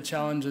some of the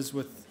challenges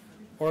with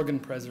organ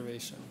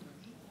preservation.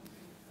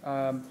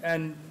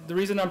 And the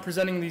reason I'm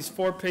presenting these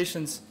 4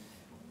 patients,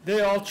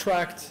 they all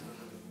tracked,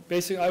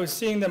 basically, I was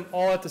seeing them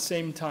all at the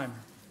same time.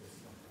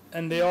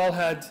 And they all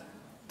had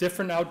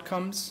different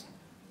outcomes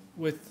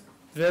with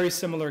very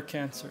similar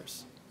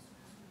cancers.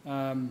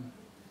 Very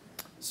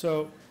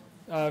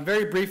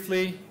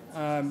briefly,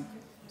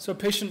 so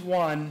patient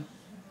 1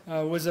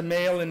 was a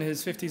male in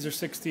his 50s or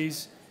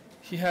 60s.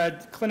 He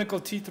had clinical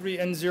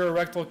T3N0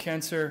 rectal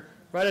cancer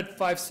right at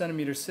 5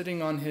 centimeters,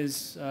 sitting on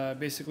his,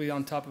 basically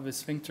on top of his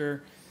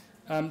sphincter.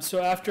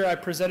 So after I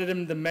presented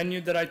him the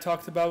menu that I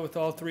talked about with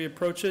all 3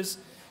 approaches,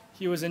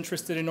 he was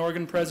interested in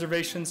organ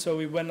preservation, so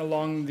we went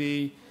along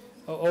the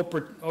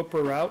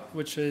OPRA route,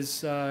 which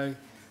is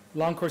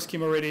long-course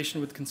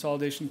chemoradiation with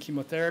consolidation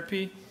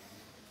chemotherapy.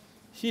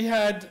 He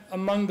had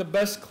among the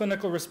best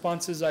clinical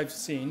responses I've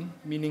seen,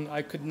 meaning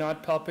I could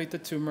not palpate the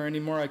tumor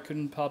anymore, I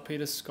couldn't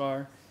palpate a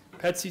scar,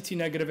 PET-CT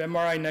negative,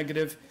 MRI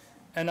negative,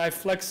 and I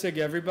flex-sig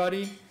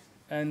everybody,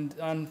 and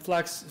on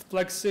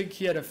flex-sig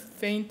he had a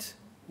faint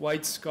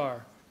white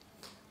scar.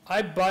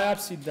 I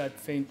biopsied that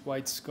faint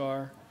white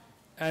scar,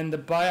 and the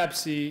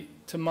biopsy,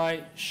 to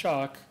my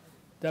shock,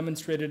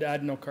 demonstrated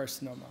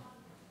adenocarcinoma,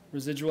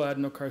 residual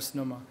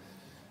adenocarcinoma.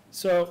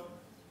 So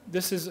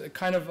this is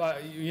kind of,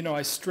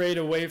 I strayed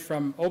away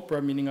from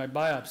OPRA, meaning I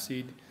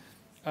biopsied.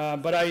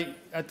 But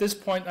at this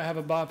point, I have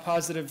a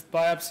positive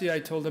biopsy. I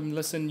told him,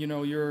 listen,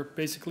 you're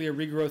basically a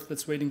regrowth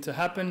that's waiting to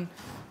happen.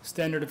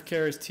 Standard of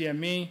care is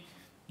TME.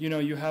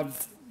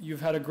 You've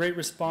had a great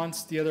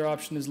response. The other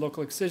option is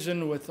local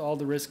excision with all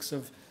the risks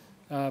of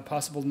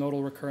possible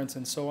nodal recurrence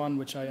and so on,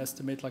 which I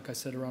estimate, like I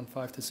said, around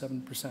 5 to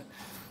 7%.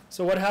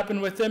 So what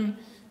happened with him?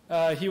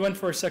 He went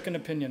for a second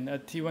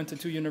opinion. He went to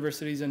 2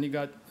 universities and he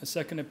got a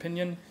second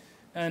opinion.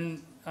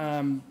 And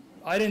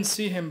I didn't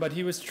see him, but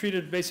he was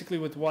treated basically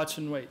with watch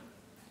and wait,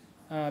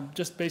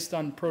 just based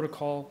on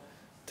protocol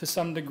to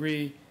some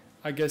degree,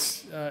 I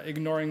guess,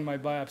 ignoring my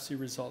biopsy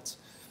results.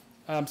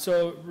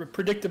 So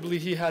predictably,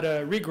 he had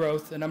a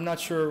regrowth, and I'm not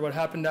sure what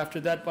happened after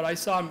that, but I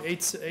saw him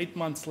 8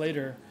 months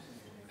later,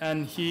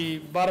 and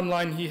bottom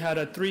line, he had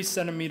a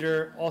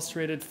 3-centimeter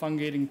ulcerated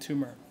fungating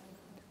tumor.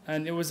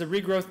 And it was a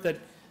regrowth that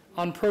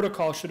on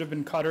protocol should have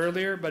been caught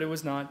earlier, but it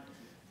was not,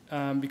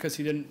 because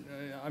he didn't,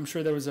 I'm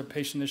sure there was a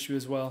patient issue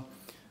as well.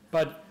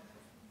 But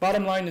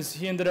bottom line is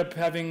he ended up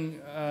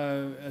having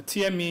a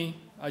TME.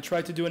 I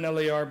tried to do an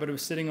LAR, but it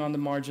was sitting on the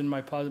margin.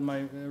 My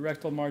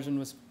rectal margin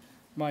was,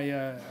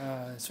 my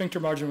sphincter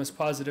margin was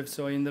positive,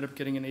 so I ended up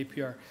getting an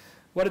APR.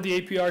 What did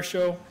the APR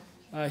show?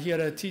 He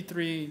had a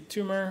T3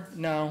 tumor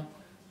now,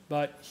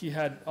 but he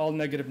had all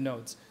negative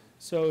nodes.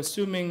 So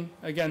assuming,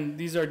 again,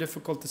 these are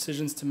difficult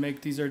decisions to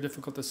make, these are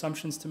difficult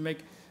assumptions to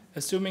make.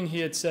 Assuming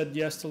he had said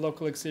yes to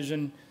local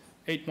excision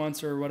 8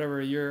 months or whatever,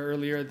 a year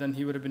earlier, then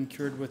he would have been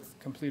cured with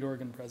complete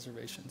organ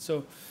preservation.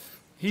 So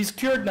he's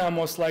cured now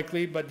most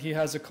likely, but he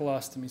has a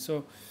colostomy.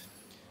 So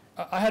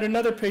I had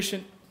another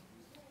patient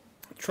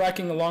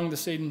tracking along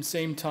the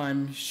same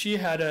time. She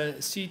had a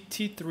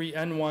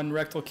T3N1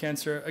 rectal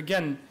cancer,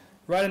 again,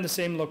 right in the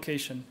same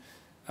location.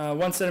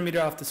 1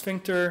 centimeter off the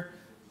sphincter,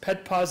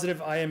 PET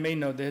positive IMA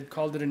node. They had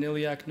called it an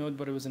iliac node,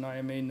 but it was an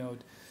IMA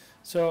node.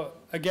 So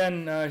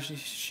again,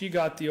 she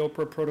got the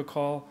OPRA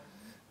protocol.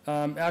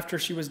 After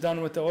she was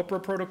done with the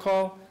OPRA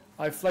protocol,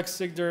 I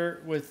flex-sigged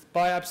her with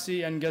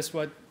biopsy, and guess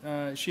what?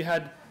 She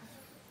had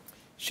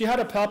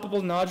a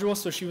palpable nodule,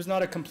 so she was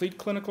not a complete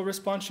clinical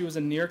response. She was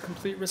a near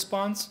complete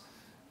response.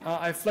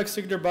 I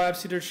flex-sigged her,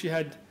 biopsied her. She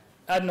had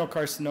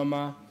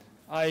adenocarcinoma.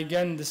 I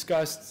again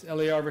discussed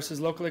LAR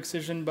versus local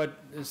excision, but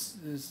is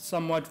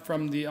somewhat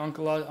from the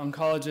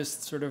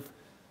oncologist sort of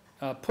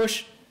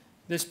push.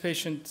 This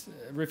patient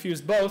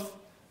refused both,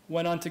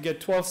 went on to get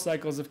 12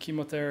 cycles of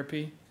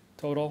chemotherapy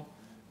total,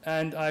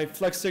 and I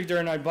flex-sigged her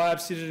and I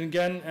biopsied it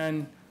again,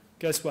 and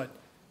guess what?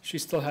 She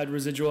still had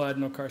residual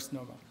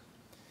adenocarcinoma.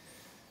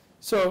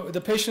 So the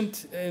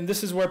patient, and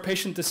this is where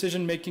patient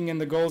decision-making and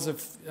the goals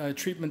of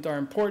treatment are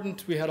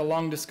important. We had a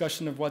long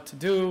discussion of what to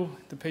do.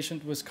 The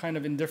patient was kind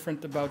of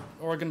indifferent about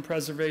organ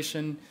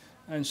preservation,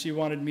 and she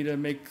wanted me to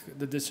make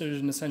the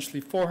decision essentially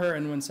for her.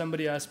 And when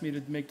somebody asked me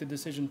to make the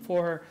decision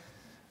for her,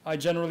 I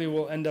generally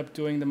will end up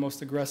doing the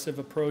most aggressive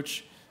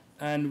approach.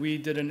 And we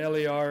did an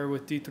LAR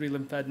with D3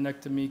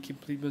 lymphadenectomy,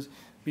 complete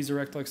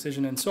mesorectal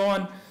excision, and so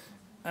on.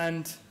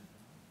 And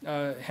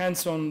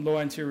hand-sewn low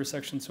anterior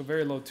resection, so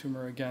very low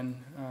tumor again.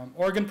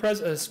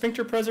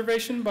 Sphincter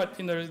preservation, but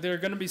there are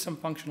going to be some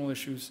functional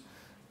issues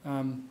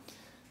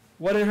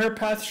What did her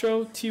path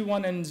show?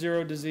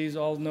 T1N0 disease,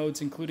 all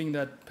nodes, including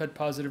that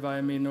PET-positive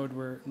IMA node,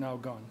 were now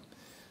gone.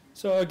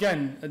 So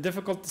again, a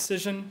difficult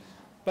decision,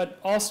 but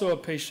also a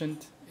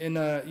patient in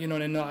in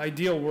an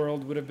ideal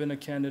world would have been a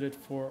candidate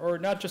for, or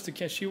not just a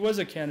candidate, she was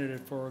a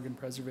candidate for organ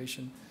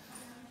preservation.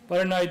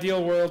 But in an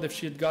ideal world, if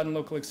she had gotten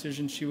local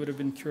excision, she would have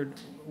been cured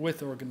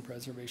with organ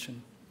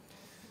preservation.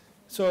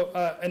 So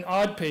an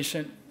odd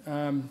patient,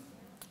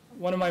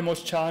 one of my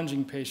most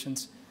challenging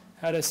patients,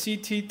 had a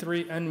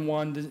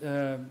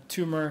CT3N1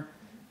 tumor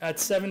at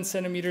 7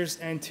 centimeters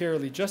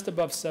anteriorly, just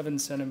above 7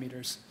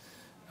 centimeters.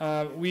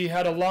 We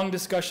had a long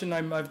discussion.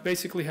 I've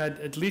basically had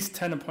at least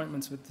 10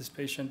 appointments with this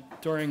patient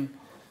during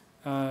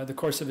the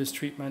course of his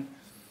treatment.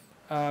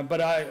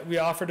 But we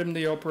offered him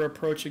the OPERA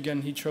approach.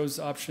 Again, we chose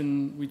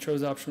option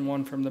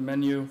 1 from the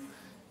menu.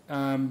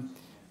 And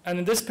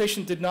then this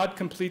patient did not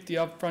complete the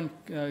upfront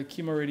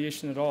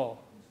chemoradiation at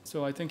all.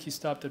 So I think he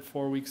stopped at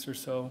 4 weeks or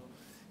so.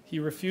 He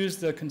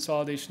refused the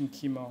consolidation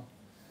chemo.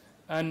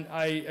 And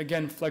I,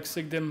 again,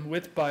 flexigged him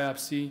with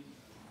biopsy.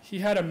 He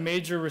had a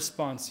major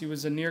response. He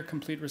was a near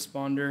complete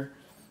responder,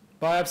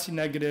 biopsy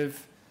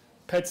negative,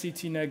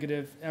 PET-CT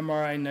negative,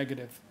 MRI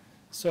negative.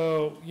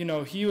 So,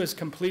 he was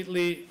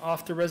completely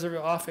off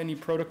any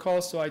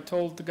protocol. So I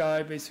told the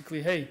guy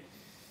basically, hey,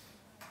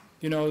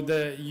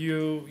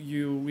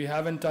 we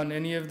haven't done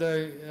any of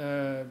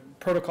the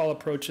protocol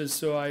approaches,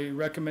 so I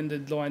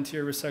recommended low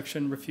anterior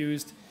resection,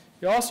 refused.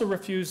 He also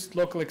refused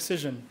local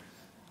excision,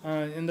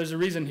 and there's a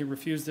reason he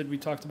refused it. We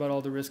talked about all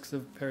the risks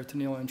of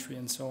peritoneal entry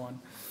and so on.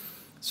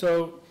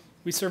 So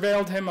we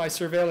surveilled him. I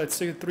surveil at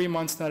 3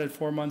 months, not at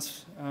 4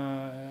 months,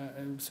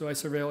 so I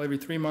surveil every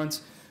 3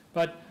 months.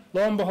 But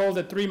lo and behold,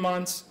 at 3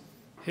 months,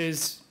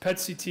 his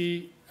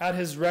PET-CT at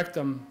his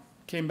rectum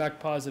came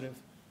back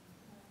positive.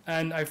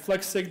 And I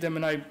flex-sigged him,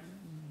 and I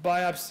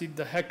biopsied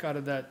the heck out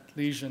of that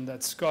lesion,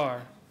 that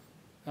scar.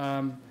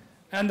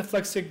 And the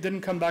flex-sig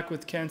didn't come back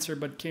with cancer,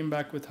 but came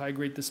back with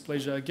high-grade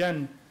dysplasia.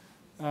 Again,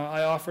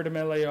 I offered him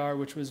LAR,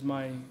 which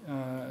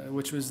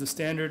was the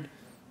standard.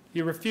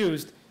 He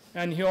refused,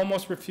 and he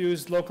almost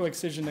refused local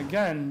excision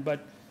again.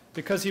 But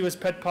because he was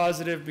PET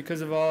positive,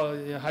 because of all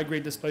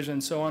high-grade dysplasia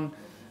and so on,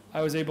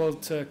 I was able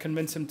to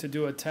convince him to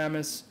do a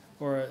TAMIS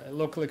or a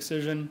local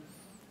excision,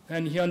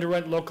 and he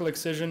underwent local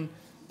excision.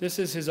 This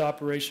is his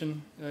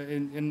operation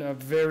in a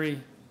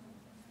very.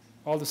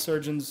 All the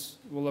surgeons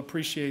will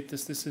appreciate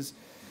this. This is.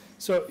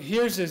 So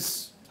here's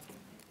his,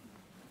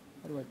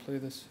 how do I play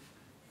this?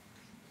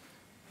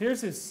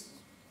 Here's his,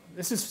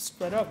 this is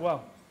sped up,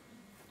 wow.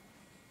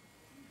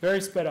 Very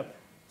sped up.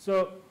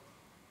 So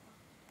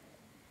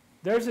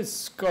there's his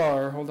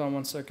scar. Hold on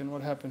one second,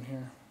 what happened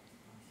here?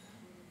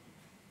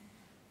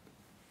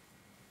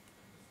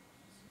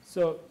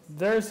 So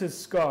there's his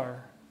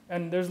scar.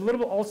 And there's a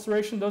little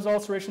ulceration. Those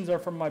ulcerations are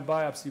from my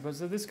biopsy. But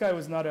so this guy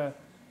was not a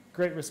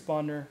great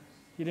responder.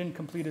 He didn't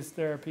complete his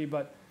therapy,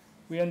 but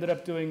we ended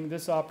up doing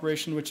this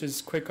operation, which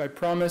is quick, I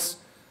promise.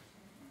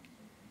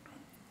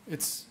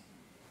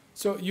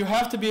 So you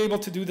have to be able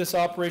to do this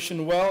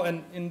operation well,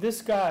 and in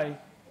this guy,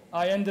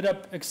 I ended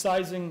up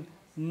excising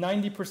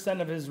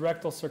 90% of his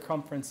rectal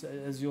circumference,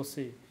 as you'll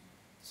see.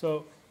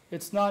 So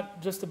it's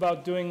not just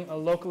about doing a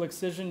local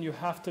excision. You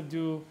have to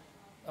do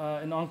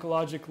an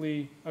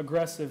oncologically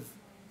aggressive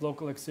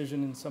local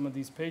excision in some of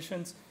these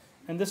patients.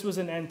 And this was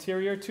an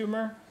anterior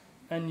tumor,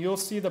 and you'll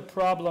see the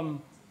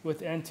problem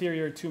with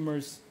anterior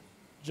tumors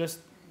just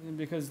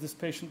because this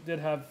patient did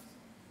have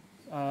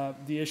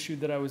the issue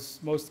that I was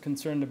most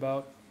concerned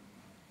about.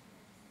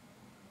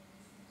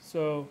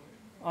 So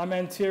I'm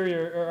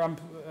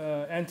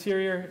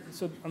anterior,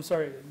 so I'm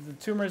sorry, the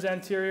tumor is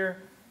anterior.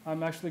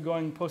 I'm actually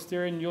going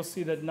posterior, and you'll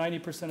see that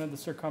 90% of the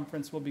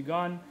circumference will be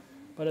gone.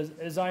 But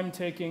as I'm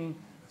taking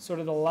sort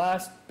of the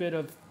last bit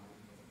of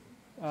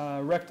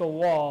rectal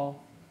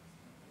wall,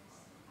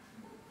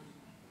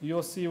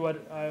 you'll see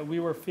what we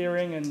were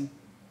fearing, and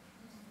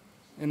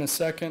in a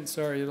second,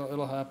 sorry,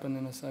 it'll happen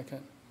in a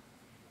second.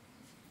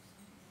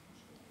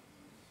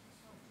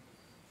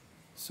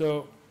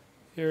 So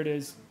here it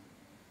is.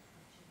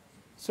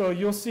 So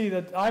you'll see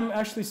that I'm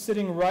actually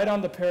sitting right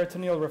on the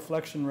peritoneal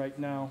reflection right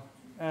now,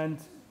 and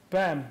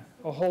bam,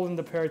 a hole in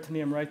the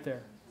peritoneum right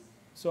there.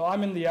 So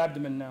I'm in the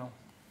abdomen now,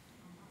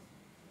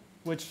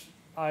 which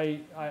I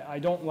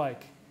don't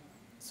like.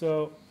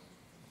 So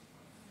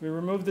we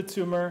remove the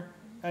tumor,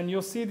 and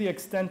you'll see the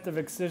extent of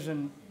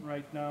excision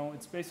right now.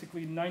 It's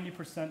basically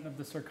 90% of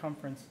the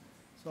circumference.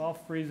 So I'll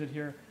freeze it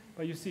here.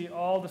 But you see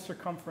all the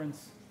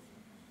circumference.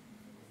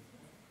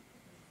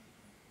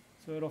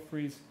 So it'll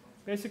freeze.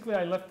 Basically,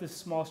 I left this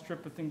small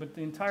strip of thing, but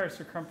the entire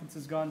circumference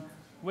is gone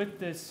with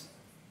this.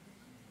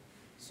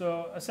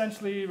 So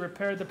essentially,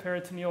 repaired the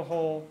peritoneal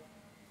hole.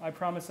 I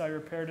promise I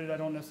repaired it. I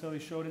don't necessarily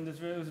show it in this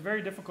video. It was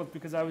very difficult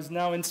because I was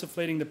now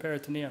insufflating the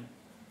peritoneum.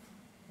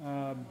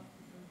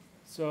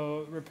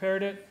 So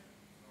repaired it,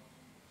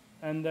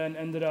 and then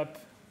ended up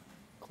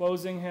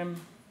closing him.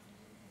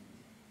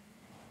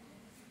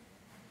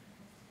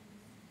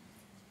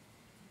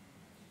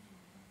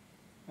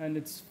 And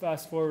it's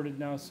fast forwarded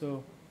now,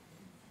 so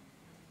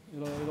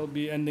It'll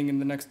be ending in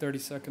the next 30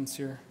 seconds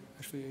here,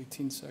 actually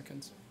 18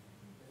 seconds.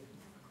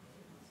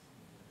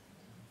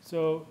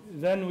 So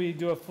then we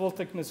do a full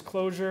thickness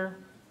closure.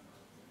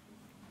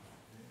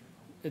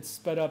 It's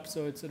sped up,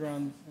 so it's at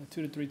around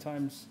 2 to 3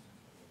 times.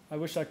 I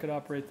wish I could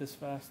operate this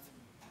fast.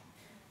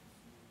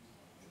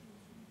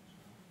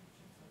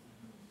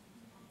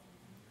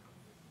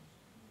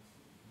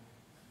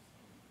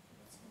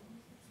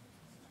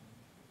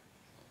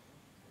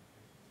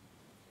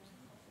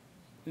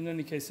 In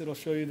any case, it'll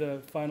show you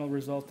the final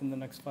result in the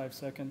next 5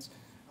 seconds.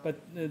 But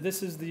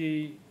this is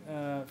the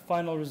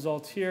final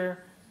result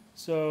here.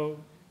 So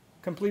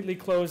completely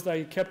closed.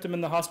 I kept him in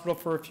the hospital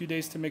for a few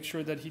days to make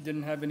sure that he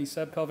didn't have any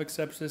subpelvic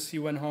sepsis. He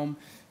went home.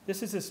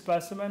 This is his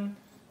specimen.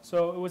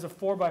 So it was a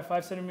 4 by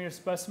 5 centimeter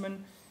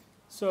specimen.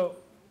 So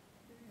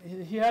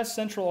he has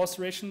central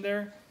ulceration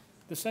there.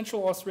 The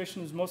central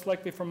ulceration is most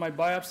likely from my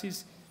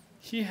biopsies.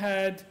 He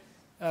had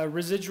a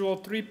residual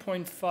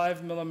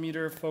 3.5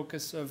 millimeter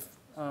focus of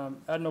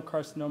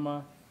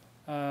adenocarcinoma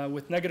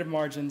with negative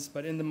margins,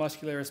 but in the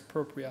muscularis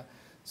propria.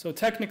 So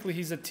technically,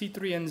 he's a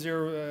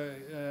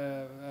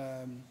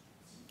T3N0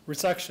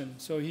 resection,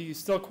 so he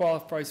still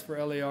qualifies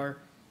for LAR.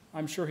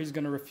 I'm sure he's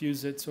going to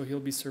refuse it, so he'll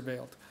be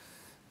surveilled.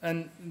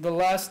 And the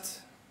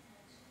last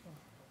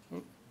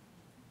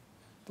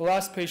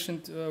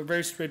patient,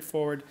 very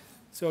straightforward.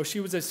 So she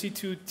was a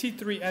C2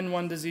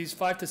 T3N1 disease,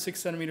 5 to 6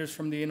 centimeters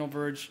from the anal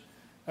verge.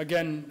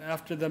 Again,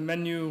 after the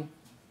menu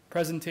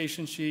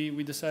presentation,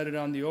 we decided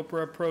on the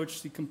OPERA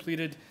approach. She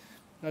completed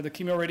the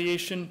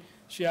chemoradiation.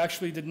 She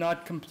actually did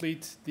not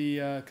complete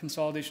the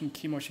consolidation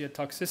chemo. She had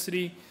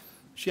toxicity.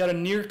 She had a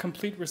near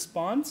complete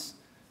response,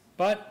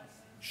 but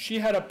she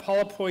had a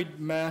polypoid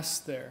mass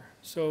there.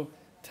 So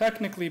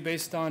technically,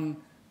 based on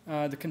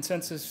the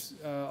consensus,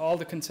 all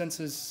the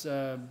consensus,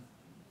 the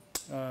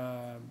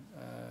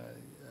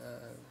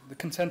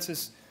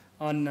consensus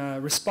on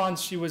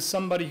response, she was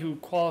somebody who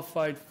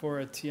qualified for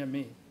a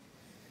TME.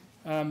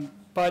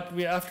 But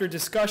after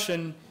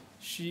discussion,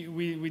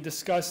 we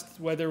discussed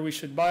whether we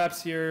should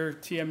biopsy her,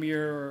 TME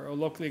her, or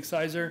locally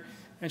excise her,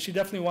 and she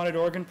definitely wanted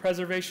organ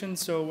preservation,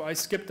 so I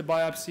skipped the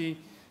biopsy,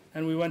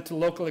 and we went to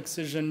local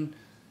excision,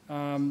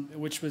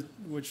 which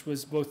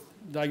was both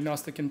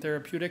diagnostic and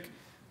therapeutic.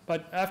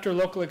 But after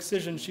local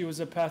excision, she was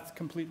a path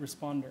complete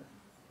responder.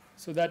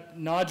 So that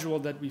nodule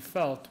that we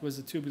felt was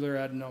a tubular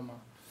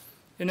adenoma.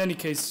 In any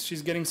case,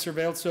 she's getting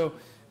surveilled,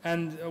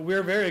 and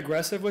we're very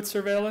aggressive with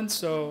surveillance,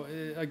 so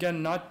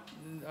again, I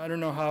don't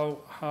know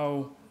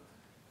how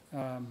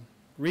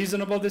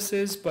reasonable this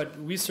is, but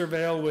we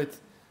surveil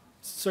with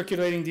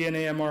circulating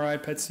DNA, MRI,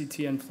 PET-CT,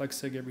 and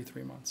FlexSig every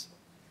 3 months.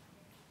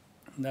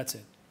 And that's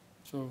it.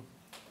 So